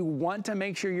 So if you want to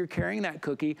make sure you're carrying carrying that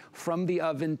cookie from the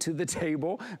oven to the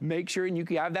table. Make sure you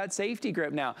have that safety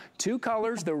grip. Now, 2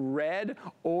 colors, the red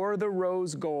or the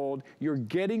rose gold. You're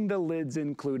getting the lids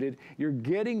included. You're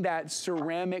getting that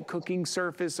ceramic cooking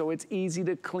surface so it's easy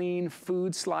to clean.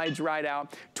 Food slides right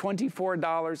out.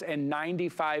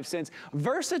 $24.95.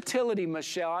 Versatility,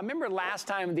 Michelle. I remember last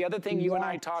time, the other thing you and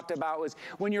I talked about was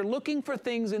when you're looking for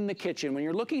things in the kitchen, when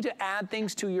you're looking to add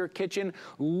things to your kitchen,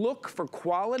 look for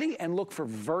quality and look for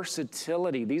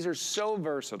versatility. These are so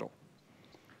versatile.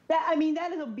 I mean,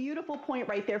 that is a beautiful point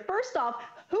right there. First off,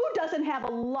 who doesn't have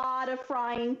a lot of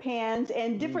frying pans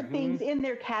and different things in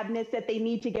their cabinets that they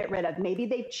need to get rid of? Maybe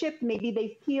they've chipped, maybe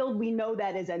they've peeled. We know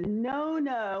that is a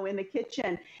no-no in the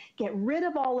kitchen. Get rid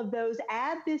of all of those.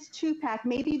 Add this 2-pack.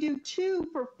 Maybe do 2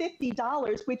 for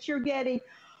 $50, which you're getting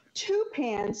 2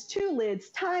 pans, 2 lids,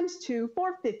 times 2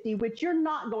 for $50, which you're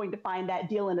not going to find that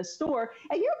deal in a store,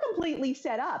 and you're completely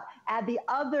set up. Add the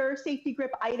other safety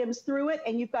grip items through it,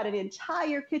 and you've got an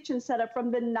entire kitchen set up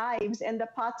from the knives and the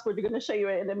pots, which we're going to show you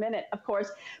in a minute, of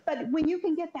course. But when you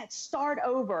can get that start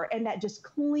over and that just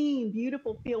clean,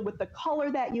 beautiful feel with the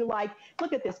color that you like,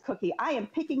 look at this cookie. I am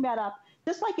picking that up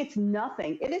just like it's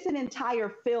nothing. It is an entire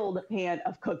filled pan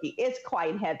of cookie. It's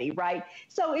quite heavy, right?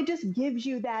 So it just gives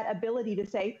you that ability to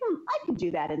say, I can do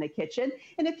that in the kitchen.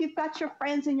 And if you've got your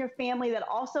friends and your family that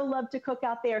also love to cook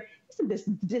out there, isn't this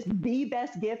just the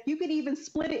best gift? You could even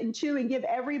split it in 2 and give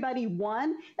everybody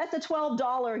 1. That's a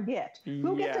 $12 gift.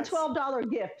 Who gets a $12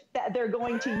 gift that they're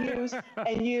going to use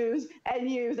and use and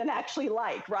use and actually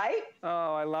like, right?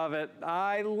 Oh, I love it.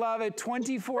 I love it.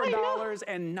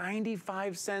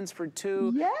 $24.95 for 2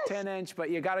 10-inch, but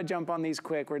you got to jump on these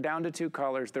quick. We're down to 2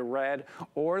 colors, the red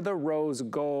or the rose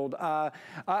gold.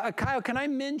 Kyle, can I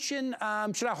mention,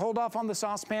 should I hold off on the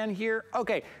saucepan here?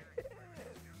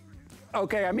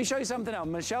 Okay, let me show you something else.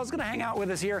 Michelle's gonna hang out with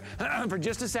us here for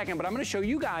just a second, but I'm gonna show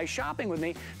you guys shopping with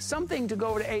me something to go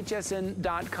over to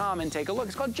hsn.com and take a look.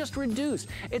 It's called Just Reduced.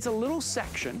 It's a little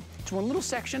section, it's one little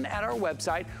section at our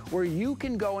website where you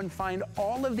can go and find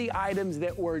all of the items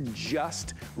that were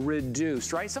just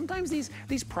reduced, right? Sometimes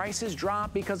these prices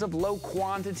drop because of low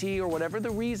quantity or whatever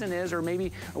the reason is, or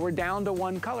maybe we're down to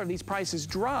 1 color. These prices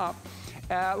drop.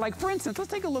 Like for instance, let's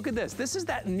take a look at this. This is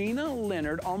that Nina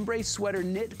Leonard ombre sweater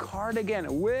knit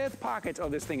cardigan with pockets. Oh,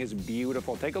 this thing is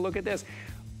beautiful. Take a look at this.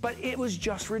 But it was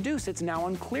just reduced. It's now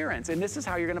on clearance. And this is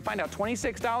how you're gonna find out.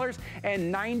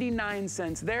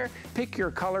 $26.99 there. Pick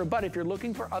your color. But if you're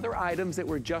looking for other items that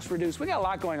were just reduced, we got a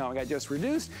lot going on. We got just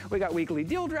reduced. We got weekly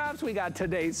deal drops. We got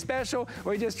today's special.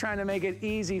 We're just trying to make it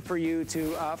easy for you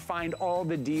to find all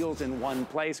the deals in one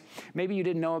place. Maybe you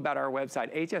didn't know about our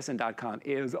website. hsn.com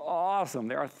is awesome.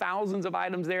 There are thousands of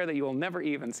items there that you will never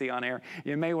even see on air.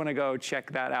 You may wanna go check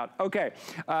that out. Okay,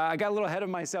 I got a little ahead of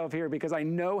myself here because I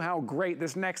know how great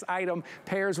this next item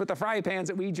pairs with the fry pans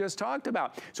that we just talked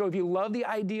about. So if you love the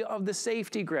idea of the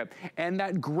safety grip and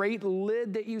that great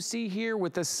lid that you see here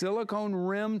with the silicone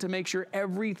rim to make sure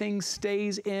everything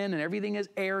stays in and everything is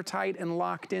airtight and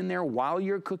locked in there while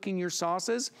you're cooking your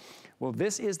sauces, well,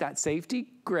 this is that safety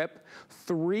grip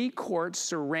 3-quart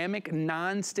ceramic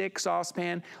non-stick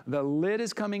saucepan. The lid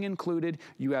is coming included.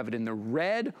 You have it in the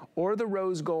red or the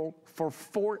rose gold for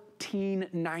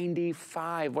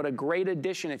 $14.95. What a great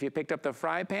addition. If you picked up the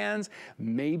fry pans,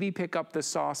 maybe pick up the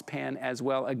saucepan as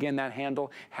well. Again, that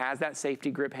handle has that safety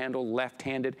grip handle,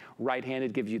 left-handed,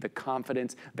 right-handed, gives you the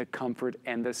confidence, the comfort,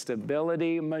 and the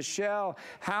stability. Michelle,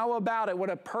 how about it?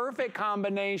 What a perfect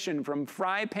combination from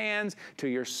fry pans to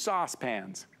your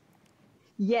saucepans.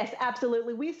 Yes,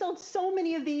 absolutely. We sold so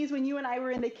many of these when you and I were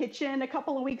in the kitchen a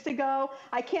couple of weeks ago.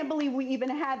 I can't believe we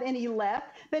even have any left,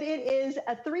 but it is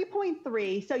a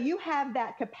 3.3. So you have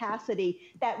that capacity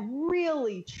that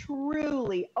really,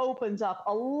 truly opens up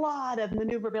a lot of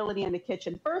maneuverability in the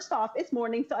kitchen. First off, it's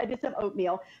morning, so I did some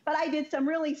oatmeal, but I did some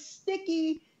really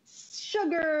sticky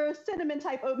sugar, cinnamon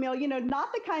type oatmeal, you know,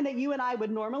 not the kind that you and I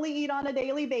would normally eat on a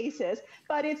daily basis,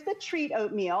 but it's the treat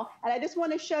oatmeal. And I just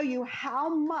want to show you how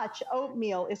much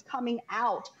oatmeal is coming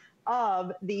out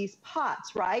of these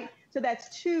pots, right? So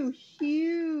that's 2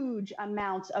 huge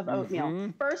amounts of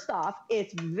oatmeal. First off,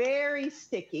 it's very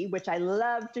sticky, which I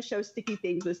love to show sticky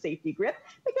things with safety grip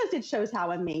because it shows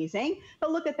how amazing.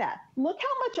 But look at that. Look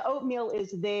how much oatmeal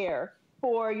is there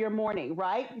for your morning,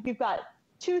 right? If you've got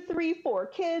 2, 3, 4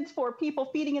 kids, 4 people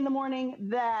feeding in the morning,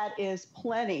 that is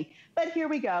plenty. But here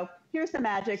we go. Here's the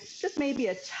magic. Just maybe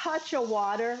a touch of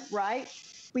water, right?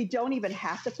 We don't even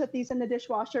have to put these in the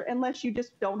dishwasher unless you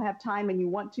just don't have time and you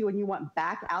want to and you want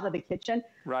back out of the kitchen.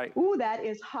 Right. Ooh, that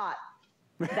is hot.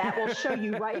 That will show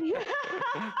you right here.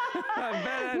 I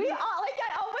bet it is.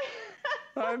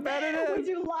 I bet it is. We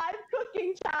do live cooking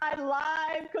cooking time,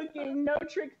 live cooking, no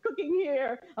tricks cooking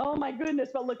here. Oh my goodness,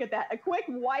 but look at that. A quick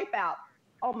wipe out.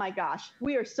 Oh my gosh,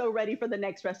 we are so ready for the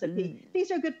next recipe. These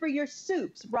are good for your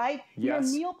soups, right?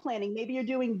 Yes. Your meal planning, maybe you're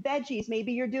doing veggies,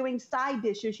 maybe you're doing side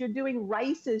dishes, you're doing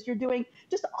rices, you're doing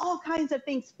just all kinds of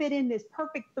things fit in this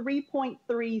perfect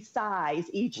 3.3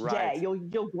 size each day.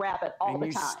 You'll grab it all the time.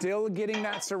 And you're still getting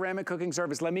that ceramic cooking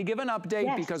surface. Let me give an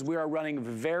update because we are running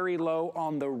very low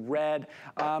on the red.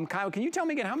 Kyle, can you tell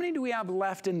me again, how many do we have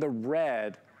left in the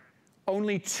red?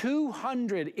 Only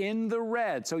 200 in the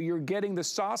red. So you're getting the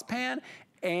saucepan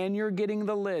and you're getting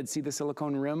the lid. See the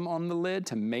silicone rim on the lid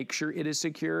to make sure it is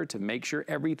secure, to make sure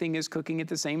everything is cooking at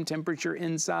the same temperature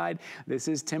inside. This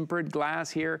is tempered glass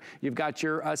here. You've got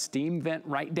your steam vent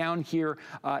right down here.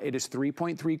 It is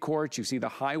 3.3 quarts. You see the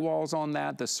high walls on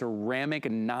that, the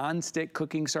ceramic non-stick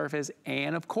cooking surface,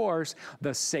 and of course,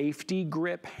 the safety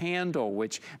grip handle,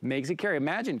 which makes it carry.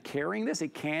 Imagine carrying this,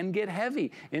 it can get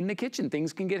heavy. In the kitchen,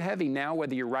 things can get heavy. Now,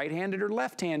 whether you're right-handed or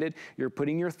left-handed, you're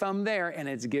putting your thumb there and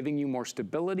it's giving you more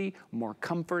stability, more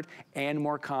comfort, and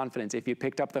more confidence. If you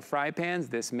picked up the fry pans,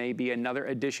 this may be another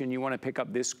addition you want to pick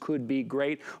up. This could be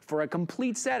great for a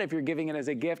complete set if you're giving it as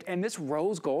a gift. And this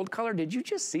rose gold color, did you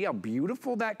just see how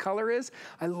beautiful that color is?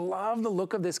 I love the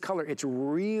look of this color. It's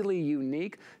really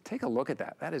unique. Take a look at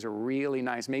that. That is really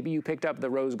nice. Maybe you picked up the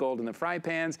rose gold in the fry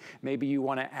pans. Maybe you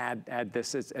want to add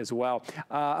this as well.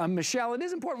 Michelle, it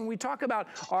is important when we talk about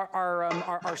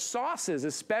our sauces,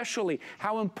 especially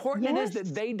how important it is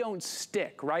that they don't stick,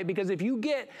 right? Because if you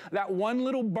get that one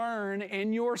little burn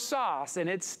in your sauce and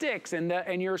it sticks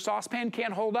and your saucepan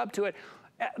can't hold up to it,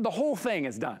 the whole thing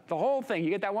is done. The whole thing.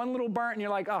 You get that one little burn and you're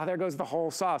like, oh, there goes the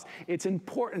whole sauce. It's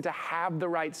important to have the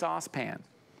right saucepan.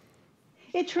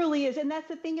 It truly is, and that's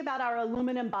the thing about our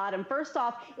aluminum bottom. First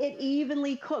off, it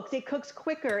evenly cooks. It cooks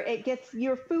quicker. It gets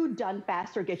your food done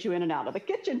faster, gets you in and out of the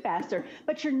kitchen faster.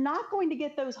 But you're not going to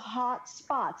get those hot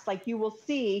spots like you will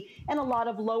see in a lot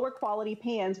of lower quality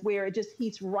pans where it just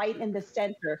heats right in the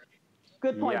center.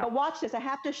 Good point. But watch this. I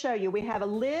have to show you. We have a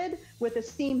lid with a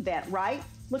steam vent, right?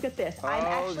 Look at this. I'm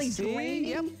actually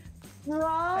draining from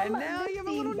and now you have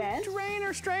a little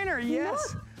strainer.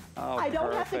 Yes. Look. Oh, I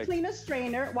don't have to clean a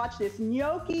strainer. Watch this,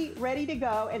 gnocchi ready to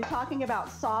go. And talking about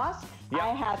sauce, I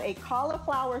have a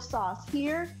cauliflower sauce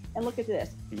here. And look at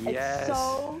this. Yes. It's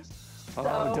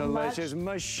so delicious.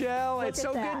 Michelle, it's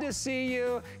so good to see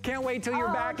you. Can't wait till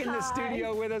you're back in the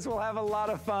studio with us. We'll have a lot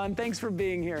of fun. Thanks for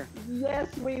being here. Yes,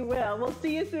 we will. We'll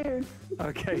see you soon.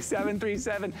 Okay,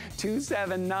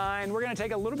 737-279. We're going to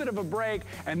take a little bit of a break,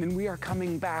 and then we are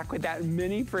coming back with that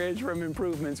mini fridge from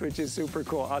Improvements, which is super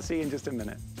cool. I'll see you in just a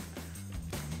minute.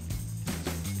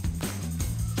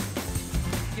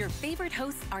 Your favorite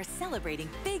hosts are celebrating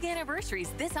big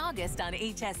anniversaries this August on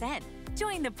HSN.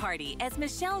 Join the party as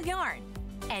Michelle Yarn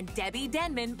and Debbie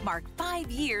Denman mark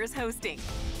 5 years hosting.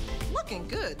 Looking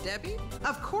good, Debbie.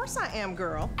 Of course I am,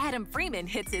 girl. Adam Freeman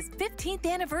hits his 15th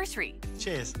anniversary.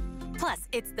 Cheers. Plus,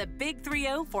 it's the Big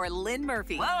 3-0 for Lynn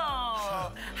Murphy.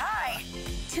 Whoa! Hi!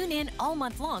 Tune in all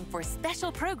month long for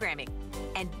special programming.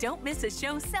 And don't miss a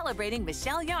show celebrating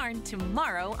Michelle Yarn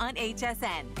tomorrow on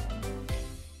HSN.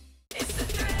 It's the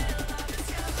thrill of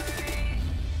discovery.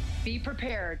 Be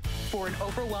prepared for an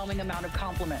overwhelming amount of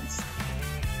compliments.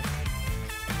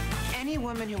 Any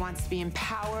woman who wants to be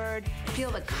empowered,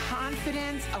 feel the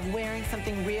confidence of wearing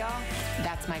something real,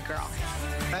 that's my girl.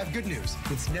 I have good news.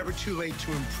 It's never too late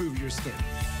to improve your skin.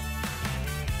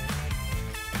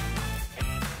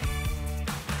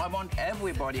 I want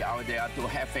everybody out there to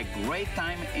have a great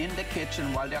time in the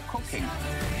kitchen while they're cooking.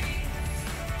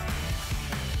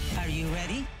 Are you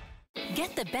ready?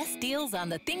 Get the best deals on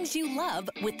the things you love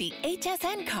with the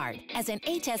HSN card. As an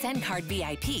HSN card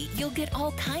VIP, you'll get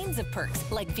all kinds of perks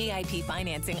like VIP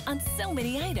financing on so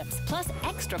many items, plus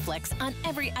extra flex on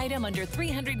every item under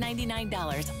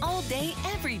 $399 all day,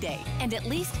 every day, and at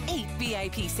least 8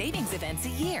 VIP savings events a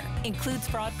year. Includes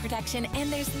fraud protection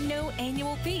and there's no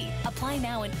annual fee. Apply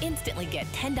now and instantly get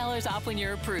 $10 off when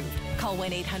you're approved. Call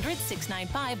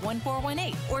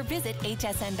 1-800-695-1418 or visit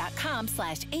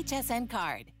hsn.com/HSN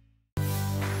card.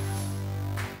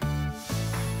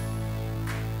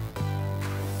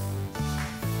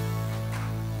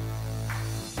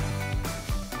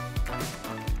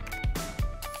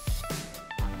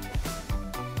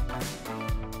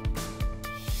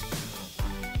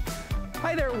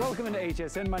 Hi there, welcome into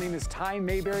HSN. My name is Ty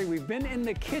Mayberry. We've been in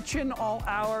the kitchen all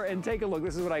hour, and take a look.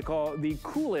 This is what I call the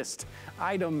coolest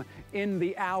item in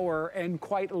the hour, and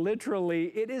quite literally,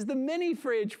 it is the mini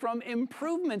fridge from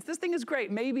Improvements. This thing is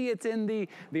great. Maybe it's in the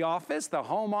office, the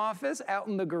home office, out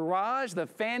in the garage, the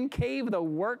fan cave, the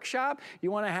workshop.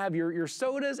 You want to have your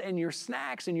sodas and your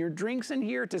snacks and your drinks in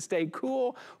here to stay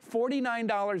cool.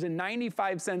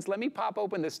 $49.95. Let me pop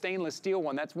open the stainless steel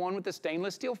one. That's one with the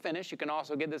stainless steel finish. You can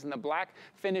also get this in the black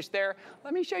finish there.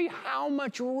 Let me show you how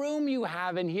much room you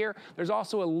have in here. There's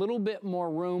also a little bit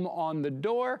more room on the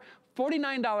door.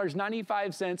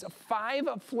 $49.95,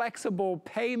 5 flexible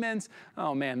payments.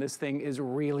 Oh man, this thing is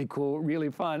really cool,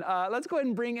 really fun. Let's go ahead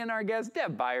and bring in our guest.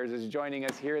 Deb Byers is joining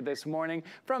us here this morning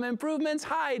from Improvements.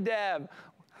 Hi, Deb.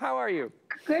 How are you?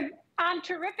 Good. I'm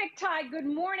terrific, Ty. Good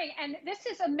morning. And this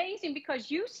is amazing because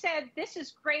you said this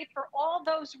is great for all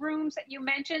those rooms that you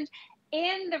mentioned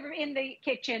in the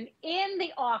kitchen, in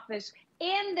the office,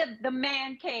 in the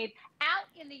man cave, out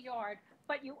in the yard.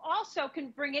 But you also can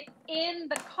bring it in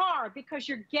the car because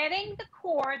you're getting the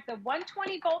cord, the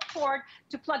 120-volt cord,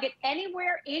 to plug it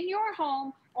anywhere in your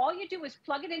home. All you do is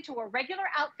plug it into a regular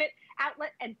outlet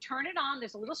and turn it on.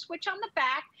 There's a little switch on the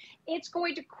back. It's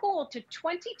going to cool to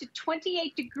 20 to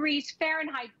 28 degrees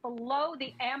Fahrenheit below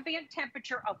the ambient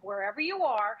temperature of wherever you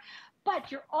are.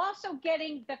 But you're also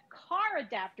getting the car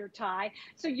adapter, Ty.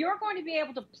 So you're going to be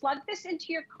able to plug this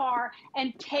into your car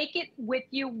and take it with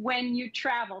you when you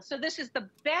travel. So this is the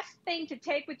best thing to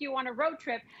take with you on a road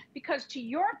trip because, to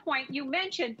your point, you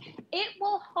mentioned it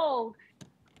will hold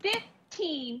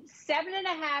 15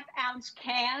 7.5-ounce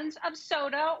cans of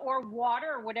soda or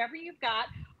water or whatever you've got,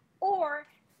 or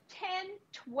 10,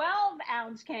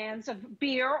 12-ounce cans of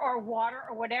beer or water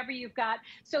or whatever you've got.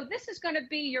 So this is going to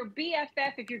be your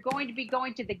BFF if you're going to be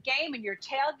going to the game and you're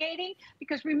tailgating,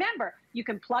 because remember, you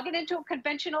can plug it into a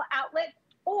conventional outlet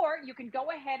or you can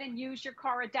go ahead and use your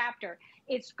car adapter.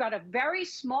 It's got a very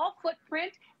small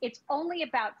footprint. It's only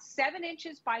about 7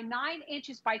 inches by 9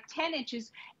 inches by 10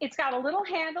 inches. It's got a little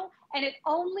handle, and it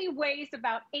only weighs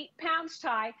about 8 pounds,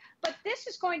 Ty. But this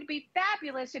is going to be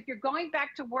fabulous if you're going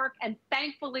back to work, and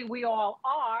thankfully we all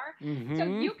are. So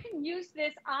you can use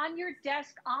this on your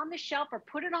desk, on the shelf, or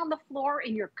put it on the floor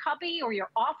in your cubby or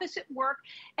your office at work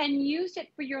and use it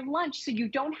for your lunch so you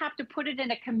don't have to put it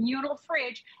in a communal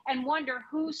fridge and wonder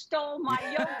who stole my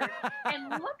yogurt. And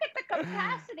look at the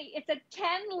capacity. It's a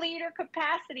 10-liter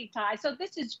capacity, Ty. So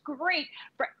this is great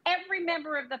for every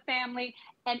member of the family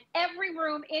and every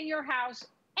room in your house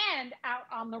and out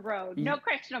on the road. No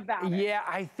question about it. Yeah,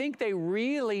 I think they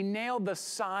really nailed the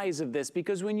size of this,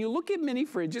 because when you look at mini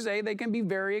fridges, they can be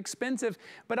very expensive,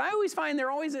 but I always find they're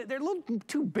a little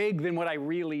too big than what I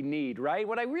really need, right?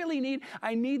 What I really need,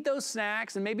 I need those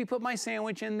snacks and maybe put my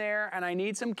sandwich in there, and I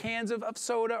need some cans of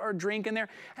soda or drink in there,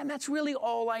 and that's really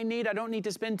all I need. I don't need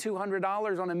to spend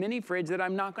 $200 on a mini fridge that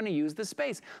I'm not going to use the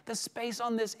space. The space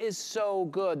on this is so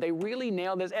good. They really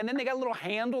nailed this, and then they got a little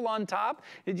handle on top.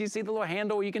 Did you see the little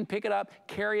handle where you can pick it up,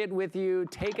 carry it with you,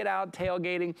 take it out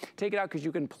tailgating, take it out because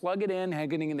you can plug it in,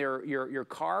 getting in there, your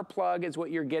car plug is what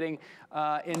you're getting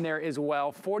in there as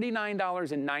well.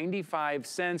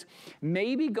 $49.95.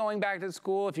 Maybe going back to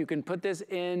school, if you can put this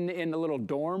in the little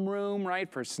dorm room, right,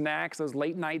 for snacks, those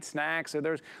late night snacks,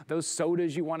 or those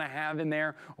sodas you want to have in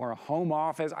there, or a home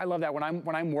office. I love that when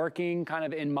I'm working kind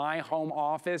of in my home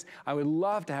office, I would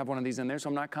love to have one of these in there so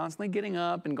I'm not constantly getting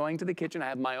up and going to the kitchen. I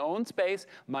have my own space,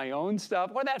 my own stuff,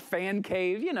 or that fan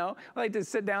cave, you know. I like to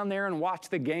sit down there and watch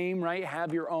the game, right?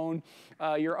 Have your own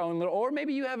little, or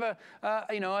maybe you have a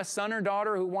son or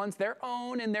daughter who wants their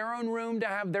own room to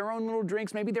have their own little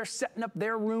drinks. Maybe they're setting up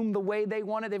their room the way they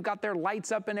want it. They've got their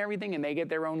lights up and everything, and they get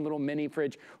their own little mini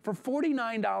fridge for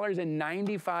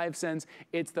 $49.95.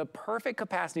 It's the perfect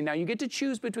capacity. Now you get to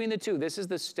choose between the two. This is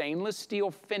the stainless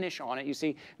steel finish on it. You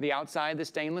see the outside, the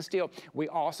stainless steel. We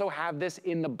also have this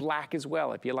in the black as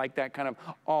well, if you like that kind of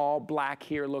all black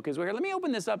here look as well. Here, let me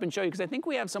open this up and show you, because I think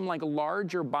we have some like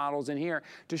larger bottles in here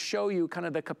to show you kind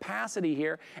of the capacity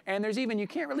here. And there's even, you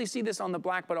can't really see this on the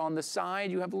black, but on the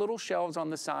side, you have little shelves on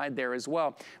the side there as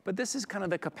well. But this is kind of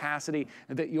the capacity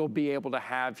that you'll be able to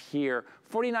have here.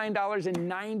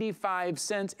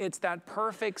 $49.95. It's that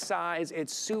perfect size.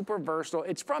 It's super versatile.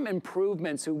 It's from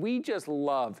Improvements, who we just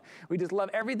love. We just love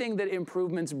everything that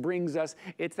Improvements brings us.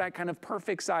 It's that kind of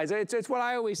perfect size. It's what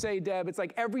I always say, Deb. It's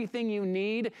like everything you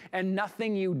need and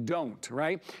nothing you don't,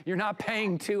 right? You're not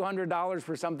paying $200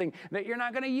 for something that you're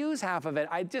not going to use half of it.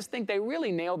 I just think they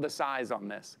really nailed the size on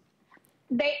this.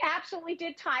 They absolutely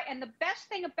did, Ty. And the best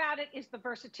thing about it is the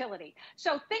versatility.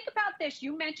 So think about this.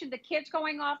 You mentioned the kids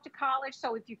going off to college.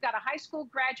 So if you've got a high school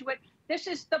graduate, this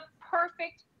is the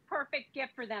perfect perfect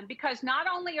gift for them, because not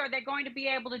only are they going to be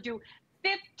able to do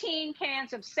 15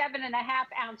 cans of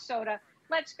 7.5-ounce soda,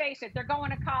 let's face it, they're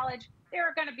going to college. There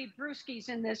are going to be brewskis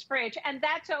in this fridge, and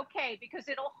that's okay because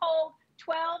it'll hold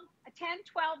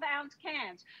 12-ounce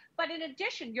cans. But in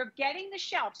addition, you're getting the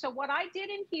shelf. So what I did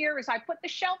in here is I put the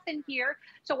shelf in here,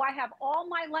 so I have all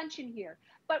my lunch in here.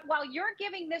 But while you're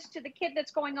giving this to the kid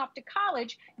that's going off to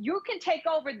college, you can take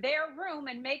over their room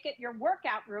and make it your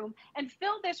workout room and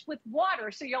fill this with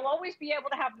water, so you'll always be able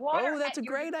to have water. Oh, that's a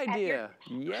great idea.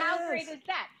 Yes. How great is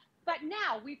that? But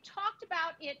now we've talked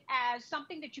about it as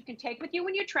something that you can take with you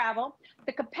when you travel.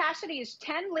 The capacity is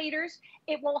 10 liters.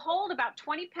 It will hold about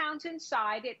 20 pounds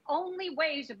inside. It only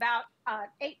weighs about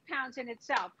 8 pounds in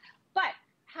itself. But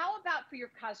how about for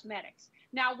your cosmetics?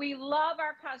 Now, we love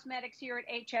our cosmetics here at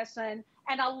HSN,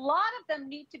 and a lot of them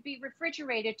need to be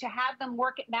refrigerated to have them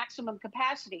work at maximum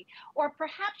capacity. Or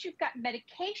perhaps you've got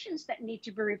medications that need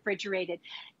to be refrigerated.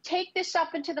 Take this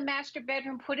up into the master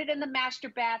bedroom, put it in the master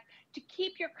bath to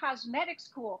keep your cosmetics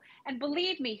cool. And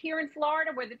believe me, here in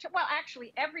Florida, where well,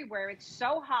 actually everywhere, it's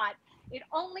so hot, it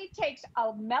only takes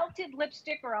a melted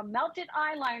lipstick or a melted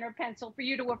eyeliner pencil for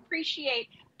you to appreciate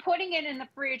putting it in the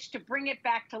fridge to bring it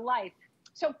back to life.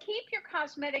 So keep your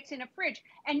cosmetics in a fridge,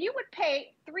 and you would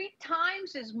pay 3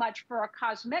 times as much for a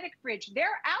cosmetic fridge.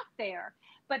 They're out there,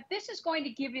 but this is going to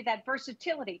give you that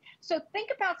versatility. So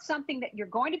think about something that you're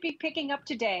going to be picking up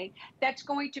today that's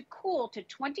going to cool to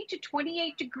 20 to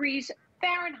 28 degrees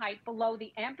Fahrenheit below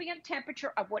the ambient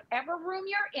temperature of whatever room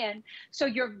you're in, so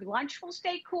your lunch will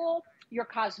stay cool, your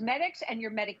cosmetics and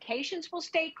your medications will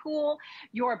stay cool,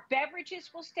 your beverages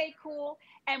will stay cool,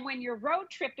 and when you're road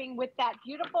tripping with that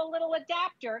beautiful little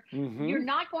adapter, you're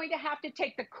not going to have to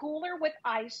take the cooler with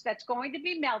ice that's going to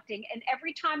be melting, and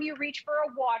every time you reach for a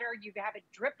water, you have it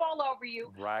drip all over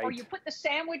you, or you put the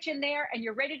sandwich in there and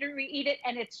you're ready to eat it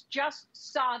and it's just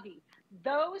soggy.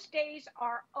 Those days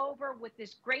are over with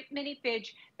this great mini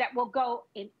fridge that will go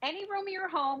in any room of your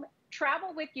home,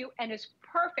 travel with you, and is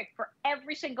perfect for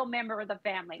every single member of the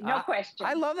family. No question.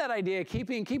 I love that idea,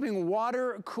 keeping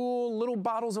water cool, little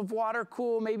bottles of water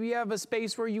cool. Maybe you have a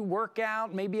space where you work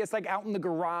out. Maybe it's like out in the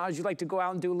garage. You like to go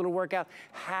out and do a little workout.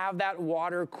 Have that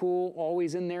water cool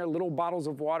always in there, little bottles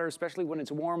of water, especially when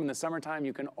it's warm in the summertime.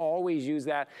 You can always use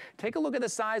that. Take a look at the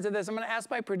size of this. I'm going to ask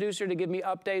my producer to give me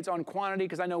updates on quantity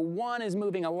because I know one is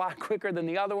moving a lot quicker than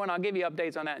the other one. I'll give you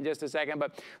updates on that in just a second.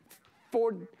 But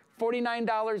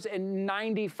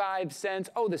 $49.95.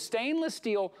 Oh, the stainless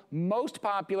steel, most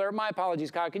popular. My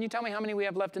apologies, Kyle. Can you tell me how many we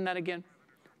have left in that again?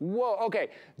 Whoa, okay.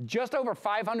 Just over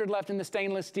 500 left in the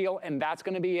stainless steel, and that's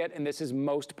going to be it. And this is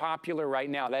most popular right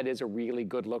now. That is a really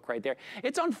good look right there.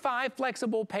 It's on 5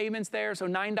 flexible payments there, so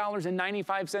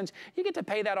 $9.95. You get to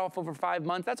pay that off over 5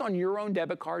 months. That's on your own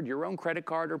debit card, your own credit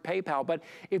card, or PayPal. But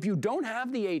if you don't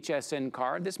have the HSN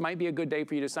card, this might be a good day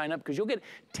for you to sign up because you'll get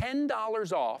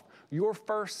 $10 off your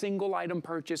first single item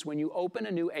purchase when you open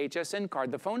a new HSN card.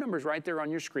 The phone number is right there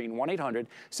on your screen,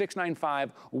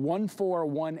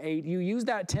 1-800-695-1418. You use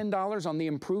that $10 on the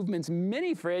Improvements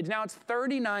mini fridge. Now it's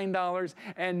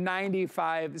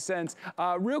 $39.95.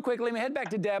 Real quick, let me head back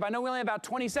to Deb. I know we only have about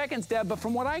 20 seconds, Deb, but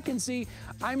from what I can see,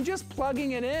 I'm just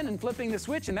plugging it in and flipping the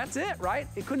switch, and that's it, right?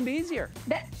 It couldn't be easier.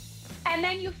 And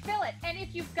then you fill it. And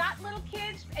if you've got little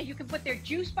kids, you can put their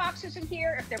juice boxes in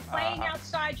here. If they're playing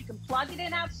outside, you can plug it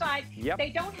in outside. They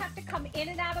don't have to come in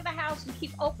and out of the house and keep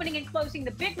opening and closing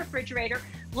the big refrigerator.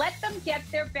 Let them get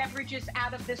their beverages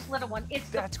out of this little one. It's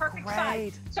the perfect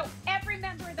size. So every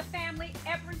member of the family,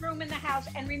 every room in the house,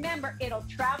 and remember, it'll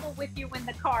travel with you in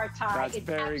the car, Ty. That's it's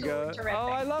very good. Terrific. Oh,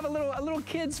 I love a little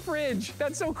kid's fridge.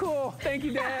 That's so cool. Thank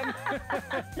you, Deb.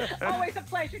 Always a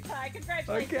pleasure, Ty.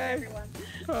 Congratulations, everyone.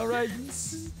 All right.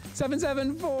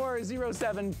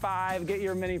 774-075. Get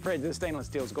your mini fridge. This stainless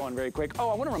steel is going very quick. Oh,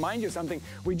 I want to remind you of something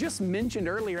we just mentioned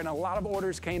earlier and a lot of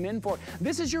orders came in for.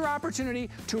 This is your opportunity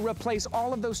to replace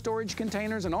all of those storage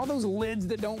containers and all those lids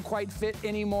that don't quite fit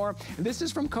anymore. This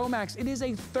is from Comax. It is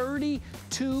a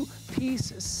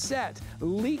 32-piece set,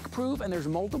 leak-proof, and there's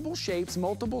multiple shapes,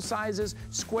 multiple sizes,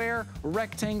 square,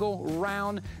 rectangle,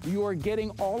 round. You are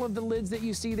getting all of the lids that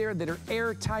you see there that are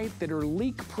airtight, that are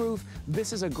leak-proof.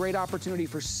 This is a great opportunity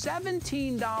for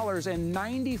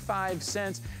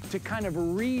 $17.95 to kind of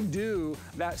redo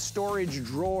that storage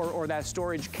drawer or that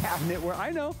storage cabinet where I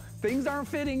know things aren't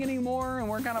fitting anymore and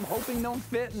we're kind of hoping they'll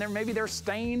fit and maybe they're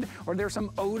stained or there's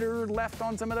some odor left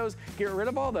on some of those. Get rid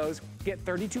of all those. Get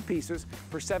 32 pieces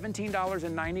for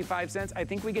 $17.95. I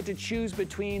think we get to choose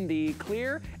between the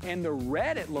clear and the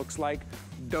red, it looks like.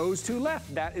 Those two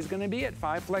left. That is going to be it.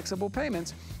 5 flexible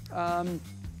payments.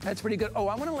 That's pretty good. Oh,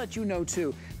 I want to let you know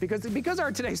too, because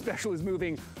our Today Special is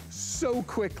moving so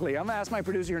quickly. I'm gonna ask my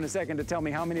producer in a second to tell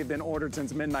me how many have been ordered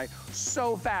since midnight.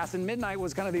 So fast, and midnight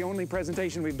was kind of the only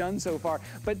presentation we've done so far.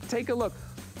 But take a look.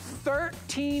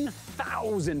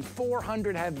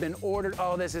 13,400 have been ordered.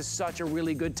 Oh, this is such a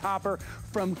really good topper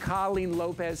from Colleen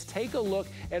Lopez. Take a look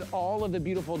at all of the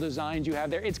beautiful designs you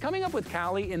have there. It's coming up with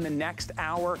Callie in the next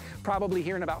hour, probably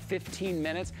here in about 15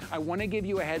 minutes. I want to give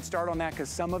you a head start on that because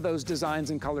some of those designs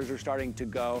and colors are starting to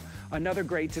go. Another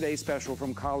great Today Special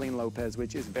from Colleen Lopez,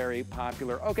 which is very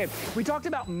popular. Okay, we talked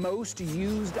about most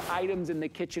used items in the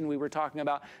kitchen. We were talking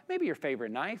about maybe your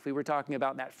favorite knife. We were talking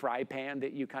about that fry pan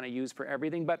that you kind of use for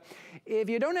everything. But if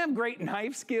you don't have great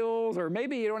knife skills, or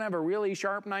maybe you don't have a really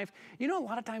sharp knife, you know, a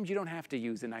lot of times you don't have to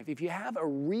use a knife. If you have a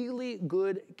really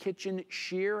good kitchen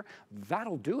shear,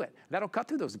 that'll do it. That'll cut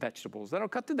through those vegetables. That'll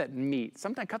cut through that meat.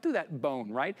 Sometimes cut through that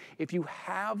bone, right? If you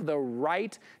have the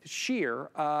right shear,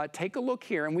 take a look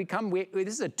here. And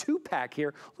this is a 2-pack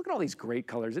here. Look at all these great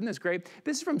colors. Isn't this great?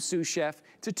 This is from Sous Chef.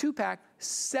 It's a 2-pack,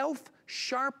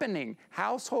 self-sharpening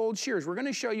household shears. We're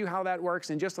gonna show you how that works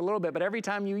in just a little bit, but every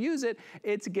time you use it,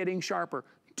 it's getting sharper.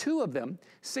 2 of them,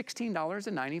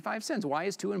 $16.95. Why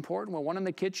is 2 important? Well, one in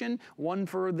the kitchen, one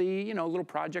for the, you know, little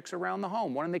projects around the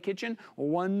home. One in the kitchen,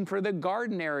 one for the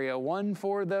garden area, one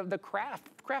for the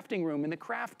crafting room and the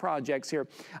craft projects here.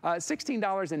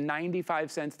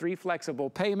 $16.95, 3 flexible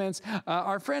payments.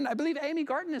 Our friend, I believe Amy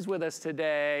Garten is with us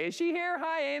today. Is she here?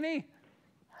 Hi, Amy.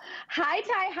 Hi,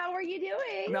 Ty. How are you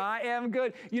doing? I am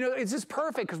good. You know, it's just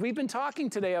perfect because we've been talking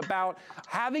today about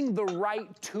having the right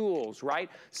tools, right?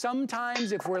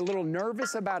 Sometimes if we're a little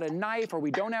nervous about a knife or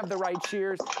we don't have the right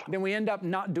shears, then we end up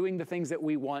not doing the things that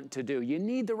we want to do. You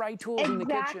need the right tools in the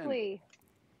kitchen.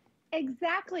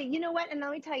 Exactly. You know what? And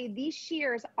let me tell you, these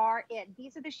shears are it.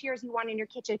 These are the shears you want in your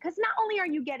kitchen because not only are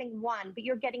you getting 1, but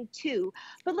you're getting 2.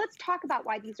 But let's talk about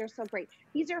why these are so great.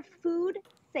 These are food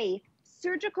safe,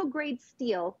 surgical grade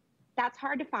steel. That's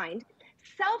hard to find.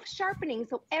 Self-sharpening,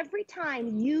 so every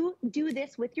time you do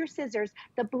this with your scissors,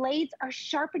 the blades are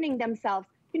sharpening themselves.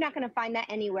 You're not going to find that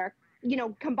anywhere, you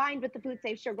know, combined with the food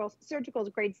safe surgical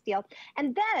grade steel.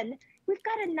 And then we've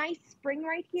got a nice spring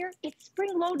right here. It's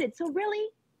spring loaded, so really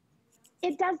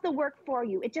it does the work for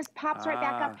you. It just pops right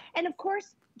back up. And of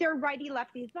course, they're righty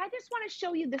lefties, but I just want to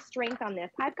show you the strength on this.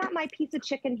 I've got my piece of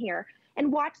chicken here, and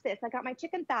watch this. I got my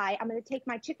chicken thigh. I'm going to take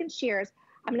my chicken shears.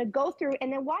 I'm going to go through,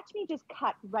 and then watch me just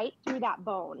cut right through that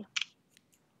bone.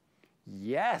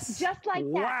 Yes. Just like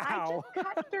that. Wow. I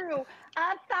just cut through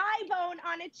a thigh bone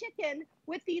on a chicken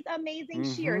with these amazing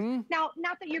shears. Now,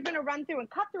 not that you're going to run through and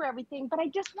cut through everything, but I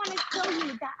just want to show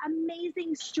you that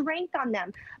amazing strength on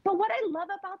them. But what I love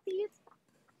about these,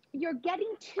 you're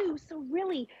getting 2, so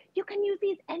really, you can use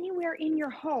these anywhere in your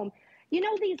home. You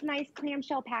know these nice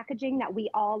clamshell packaging that we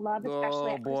all love,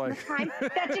 especially at Christmas time,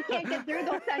 that you can't get through?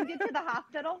 They'll send you to the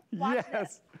hospital. Watch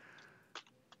this.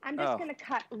 I'm just going to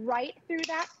cut right through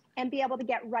that and be able to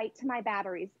get right to my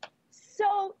batteries.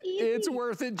 So easy. It's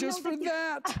worth it just for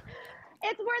that.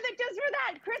 It's worth it just for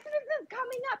that. Christmas is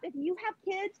coming up. If you have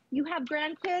kids, you have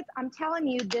grandkids, I'm telling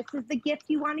you, this is the gift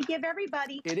you want to give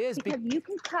everybody. It is. Because you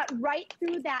can cut right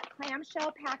through that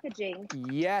clamshell packaging.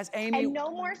 Yes, Amy. And no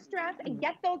more stress and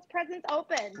get those presents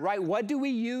open. Right. What do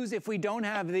we use if we don't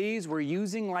have these? We're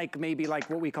using maybe what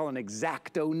we call an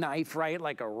X-Acto knife, right?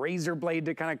 Like a razor blade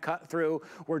to kind of cut through.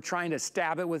 We're trying to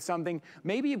stab it with something.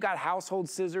 Maybe you've got household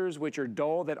scissors, which are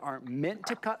dull, that aren't meant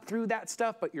to cut through that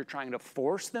stuff, but you're trying to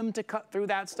force them to cut through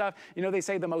that stuff. You know, they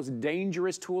say the most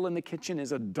dangerous tool in the kitchen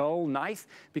is a dull knife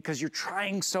because you're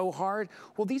trying so hard.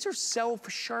 Well, these are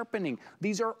self-sharpening.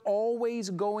 These are always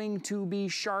going to be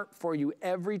sharp for you.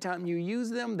 Every time you use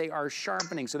them, they are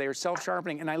sharpening. So they are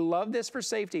self-sharpening. And I love this for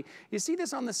safety. You see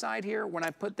this on the side here? When I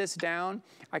put this down,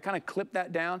 I kind of clip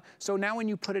that down. So now when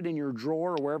you put it in your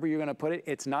drawer or wherever you're going to put it,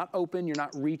 it's not open. You're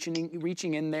not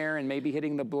reaching in there and maybe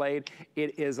hitting the blade.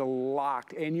 It is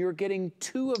locked. And you're getting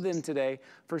 2 of them today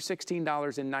for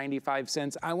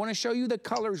 $16.95. I want to show you the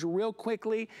colors real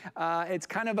quickly. It's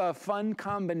kind of a fun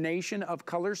combination of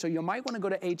colors, so you might want to go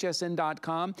to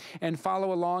hsn.com and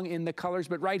follow along in the colors.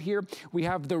 But right here, we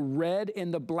have the red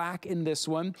and the black in this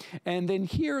one. And then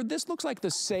here, this looks like the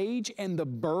sage and the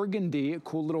burgundy, a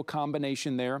cool little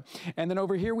combination there. And then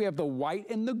over here, we have the white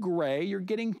and the gray. You're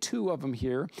getting 2 of them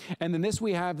here. And then this,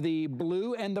 we have the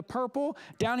blue and the purple.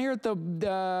 Down here at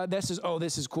this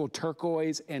is cool,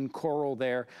 turquoise and coral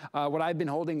there. there. What I've been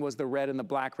holding was the red and the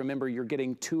black. Remember, you're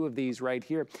getting 2 of these right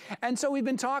here. And so we've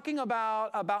been talking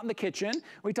about in the kitchen.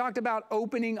 We talked about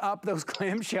opening up those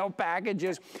clamshell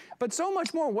packages, but so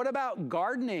much more. What about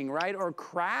gardening, right? Or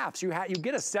crafts? You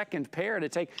get a second pair to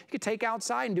take. You could take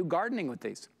outside and do gardening with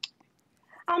these.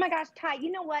 Oh my gosh, Ty,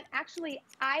 you know what? Actually,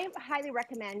 I highly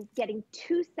recommend getting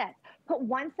 2 sets. Put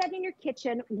 1 set in your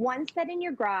kitchen, 1 set in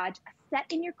your garage, a set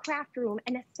in your craft room,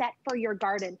 and a set for your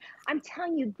garden. I'm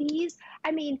telling you, these,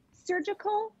 I mean,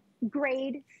 surgical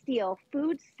grade steel,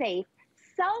 food safe,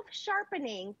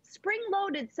 self-sharpening,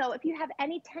 spring-loaded. So if you have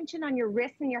any tension on your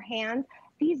wrists and your hands,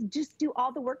 these just do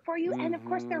all the work for you. And of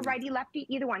course, they're righty, lefty,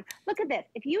 either one. Look at this.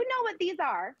 If you know what these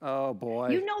are, oh boy,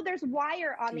 you know there's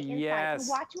wire on the inside. Yes.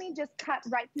 So watch me just cut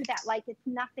right through that like it's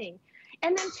nothing.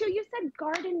 And then too, you said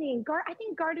gardening. I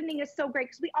think gardening is so great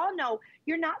because we all know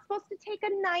you're not supposed to take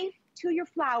a knife to your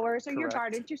flowers or your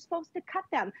gardens. You're supposed to cut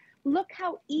them. Look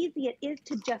how easy it is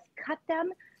to just cut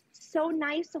them. So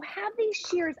nice. So have these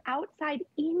shears outside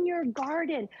in your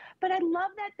garden. But I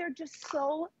love that they're just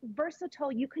so versatile.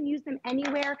 You can use them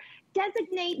anywhere.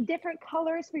 Designate different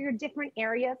colors for your different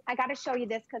areas. I got to show you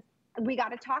this because we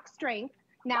got to talk strength.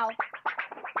 Now,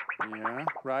 yeah,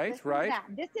 right.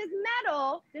 This is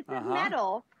metal. This is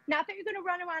metal. Not that you're going to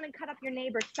run around and cut up your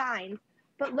neighbor's signs,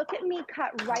 but look at me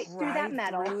cut right through that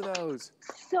metal. Through those.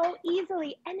 So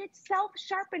easily. And it's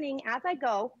self-sharpening as I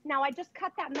go. Now, I just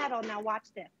cut that metal. Now, watch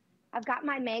this. I've got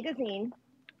my magazine,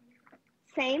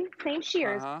 same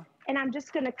shears, and I'm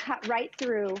just going to cut right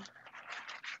through.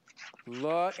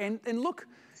 Look, and look,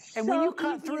 and so when you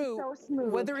cut through, so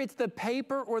whether it's the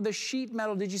paper or the sheet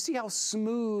metal, did you see how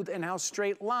smooth and how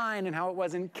straight line and how it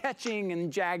wasn't catching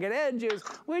and jagged edges,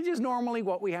 which is normally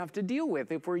what we have to deal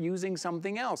with if we're using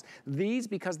something else. These,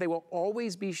 because they will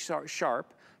always be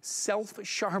sharp,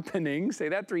 self-sharpening, say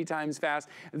that 3 times fast,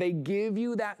 they give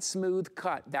you that smooth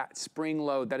cut, that spring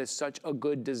load. That is such a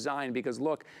good design because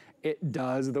look, it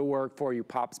does the work for you.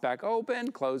 Pops back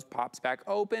open, close, pops back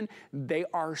open. They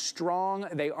are strong,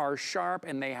 they are sharp,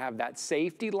 and they have that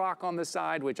safety lock on the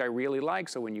side, which I really like.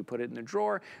 So when you put it in the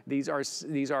drawer, these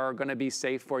are gonna be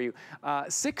safe for you.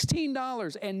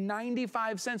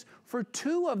 $16.95 for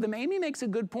 2 of them. Amy makes a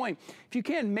good point. If you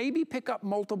can, maybe pick up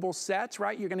multiple sets,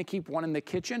 right? You're gonna keep 1 in the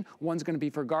kitchen, 1's gonna be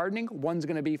for gardening, 1's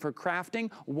gonna be for crafting,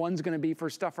 1's gonna be for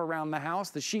stuff around the house,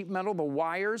 the sheet metal, the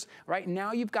wires, right?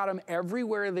 Now you've got them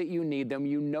everywhere that you need them.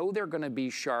 You know they're gonna be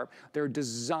sharp. They're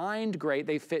designed great.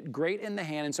 They fit great in the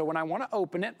hand. And so when I wanna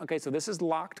open it, okay, so this is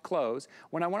locked closed.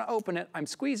 When I wanna open it, I'm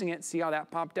squeezing it. See how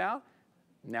that popped out?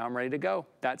 Now I'm ready to go.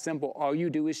 That simple. All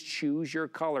you do is choose your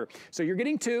color. So you're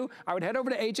getting 2. I would head over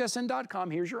to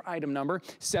hsn.com. Here's your item number,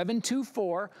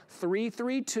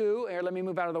 724-332. Here, let me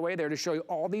move out of the way there to show you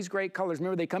all these great colors.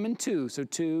 Remember, they come in 2. So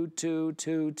 2, 2,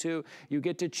 2, 2. You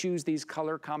get to choose these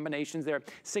color combinations there.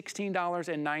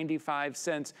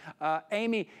 $16.95.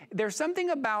 Amy, there's something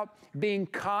about being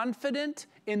confident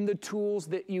in the tools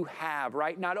that you have,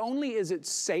 right? Not only is it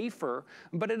safer,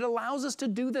 but it allows us to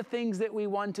do the things that we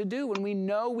want to do when we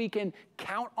know we can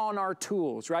count on our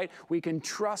tools, right? We can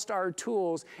trust our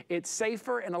tools. It's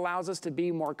safer and allows us to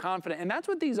be more confident. And that's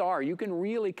what these are. You can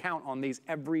really count on these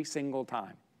every single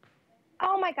time.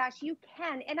 Oh my gosh, you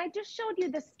can. And I just showed you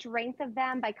the strength of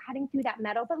them by cutting through that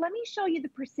metal, but let me show you the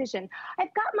precision.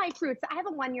 I've got my fruits. I have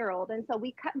a 1-year-old, and so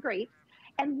we cut grapes.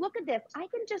 And look at this. I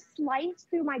can just slice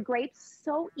through my grapes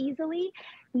so easily.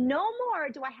 No more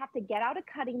do I have to get out a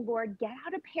cutting board, get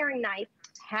out a paring knife,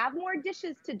 have more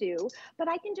dishes to do, but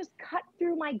I can just cut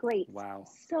through my grapes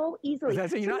so easily. You're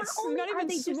not even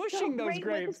smushing those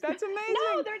grapes. That's amazing.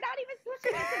 No, they're not even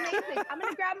smushing. It's amazing. I'm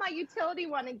going to grab my utility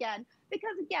one again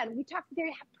because, again, we talked, they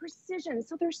have precision.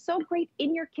 So they're so great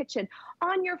in your kitchen,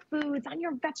 on your foods, on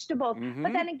your vegetables.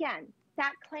 But then again,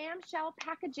 that clamshell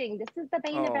packaging, this is the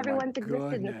bane of everyone's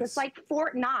existence. It's like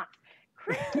Fort Knox.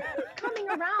 Christmas is coming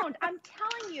around. I'm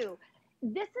telling you,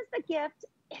 this is the gift.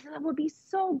 It would be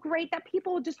so great that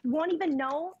people just won't even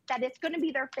know that it's going to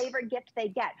be their favorite gift they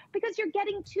get because you're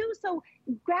getting 2. So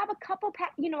grab a couple,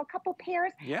 a couple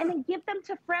pairs and then give them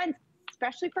to friends.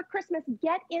 Especially for Christmas,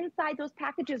 get inside those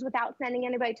packages without sending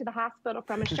anybody to the hospital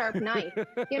from a sharp knife.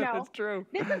 That's true.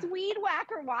 This is weed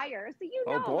whacker wire. So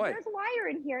there's wire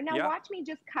in here. Now watch me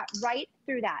just cut right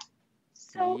through that.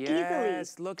 So easily.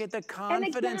 Yes, look at the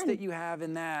confidence that you have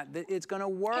in that it's going to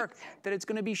work, that it's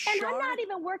going to be sharp. And I'm not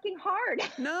even working hard.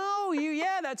 No,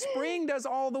 that spring does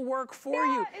all the work for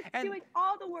you. It's doing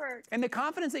all the work. And the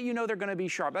confidence that you know they're going to be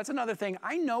sharp. That's another thing.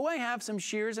 I know I have some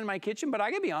shears in my kitchen, but I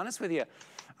got to be honest with you.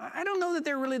 I don't know that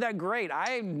they're really that great.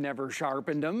 I've never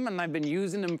sharpened them, and I've been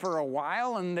using them for a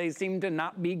while, and they seem to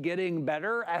not be getting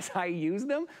better as I use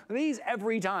them. These,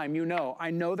 every time,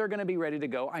 I know they're gonna be ready to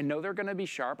go. I know they're gonna be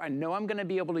sharp. I know I'm gonna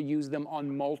be able to use them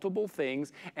on multiple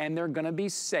things, and they're gonna be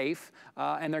safe,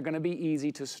 and they're gonna be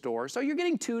easy to store. So you're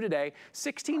getting 2 today,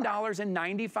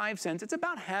 $16.95. It's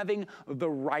about having the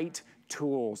right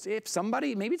tools. If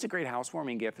somebody, maybe it's a great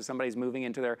housewarming gift. If somebody's moving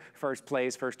into their first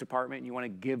place, first apartment, and you want to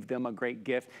give them a great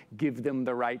gift, give them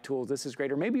the right tools. This is great.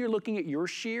 Or maybe you're looking at your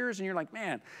shears and you're like,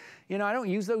 man, I don't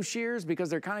use those shears because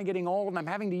they're kind of getting old and I'm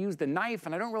having to use the knife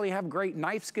and I don't really have great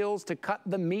knife skills to cut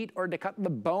the meat or to cut the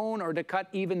bone or to cut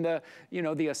even the,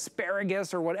 the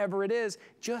asparagus or whatever it is.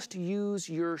 Just use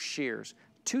your shears.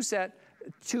 Two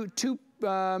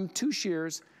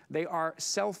shears. They are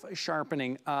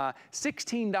self-sharpening,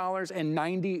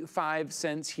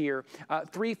 $16.95 here.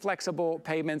 3 flexible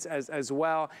payments as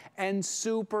well, and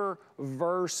super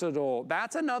versatile.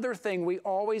 That's another thing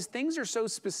things are so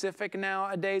specific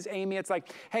nowadays, Amy. It's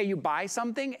like, hey, you buy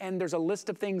something and there's a list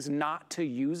of things not to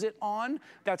use it on.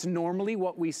 That's normally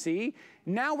what we see.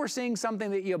 Now we're seeing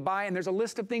something that you buy and there's a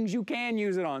list of things you can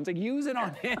use it on. It's like, use it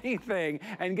on anything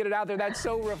and get it out there. That's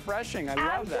so refreshing. I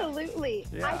love that. Absolutely.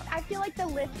 Yeah. I feel like the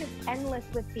list is endless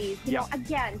with these. You know,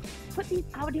 again, put these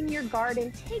out in your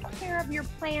garden. Take care of your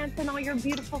plants and all your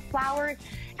beautiful flowers.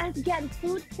 And again,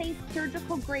 food-safe,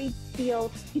 surgical-grade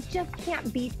steel. You just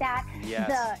can't beat that.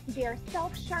 Yes. They're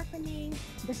self-sharpening,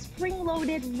 the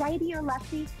spring-loaded, righty or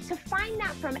lefty. To find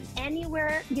that from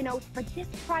anywhere, for this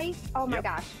price, oh my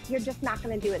gosh, you're just not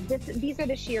going to do it. These are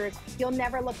the shears. You'll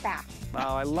never look back.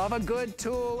 Oh, I love a good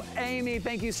tool. Amy,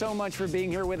 thank you so much for being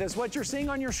here with us. What you're seeing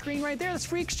on your screen right there, that's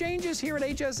free exchanges here at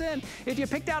HSN. If you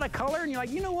picked out a color and you're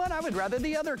like, you know what, I would rather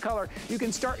the other color, you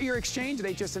can start your exchange at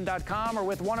hsn.com or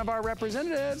with one of our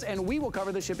representatives, and we will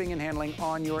cover the shipping and handling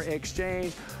on your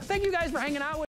exchange. Thank you guys for hanging out with us.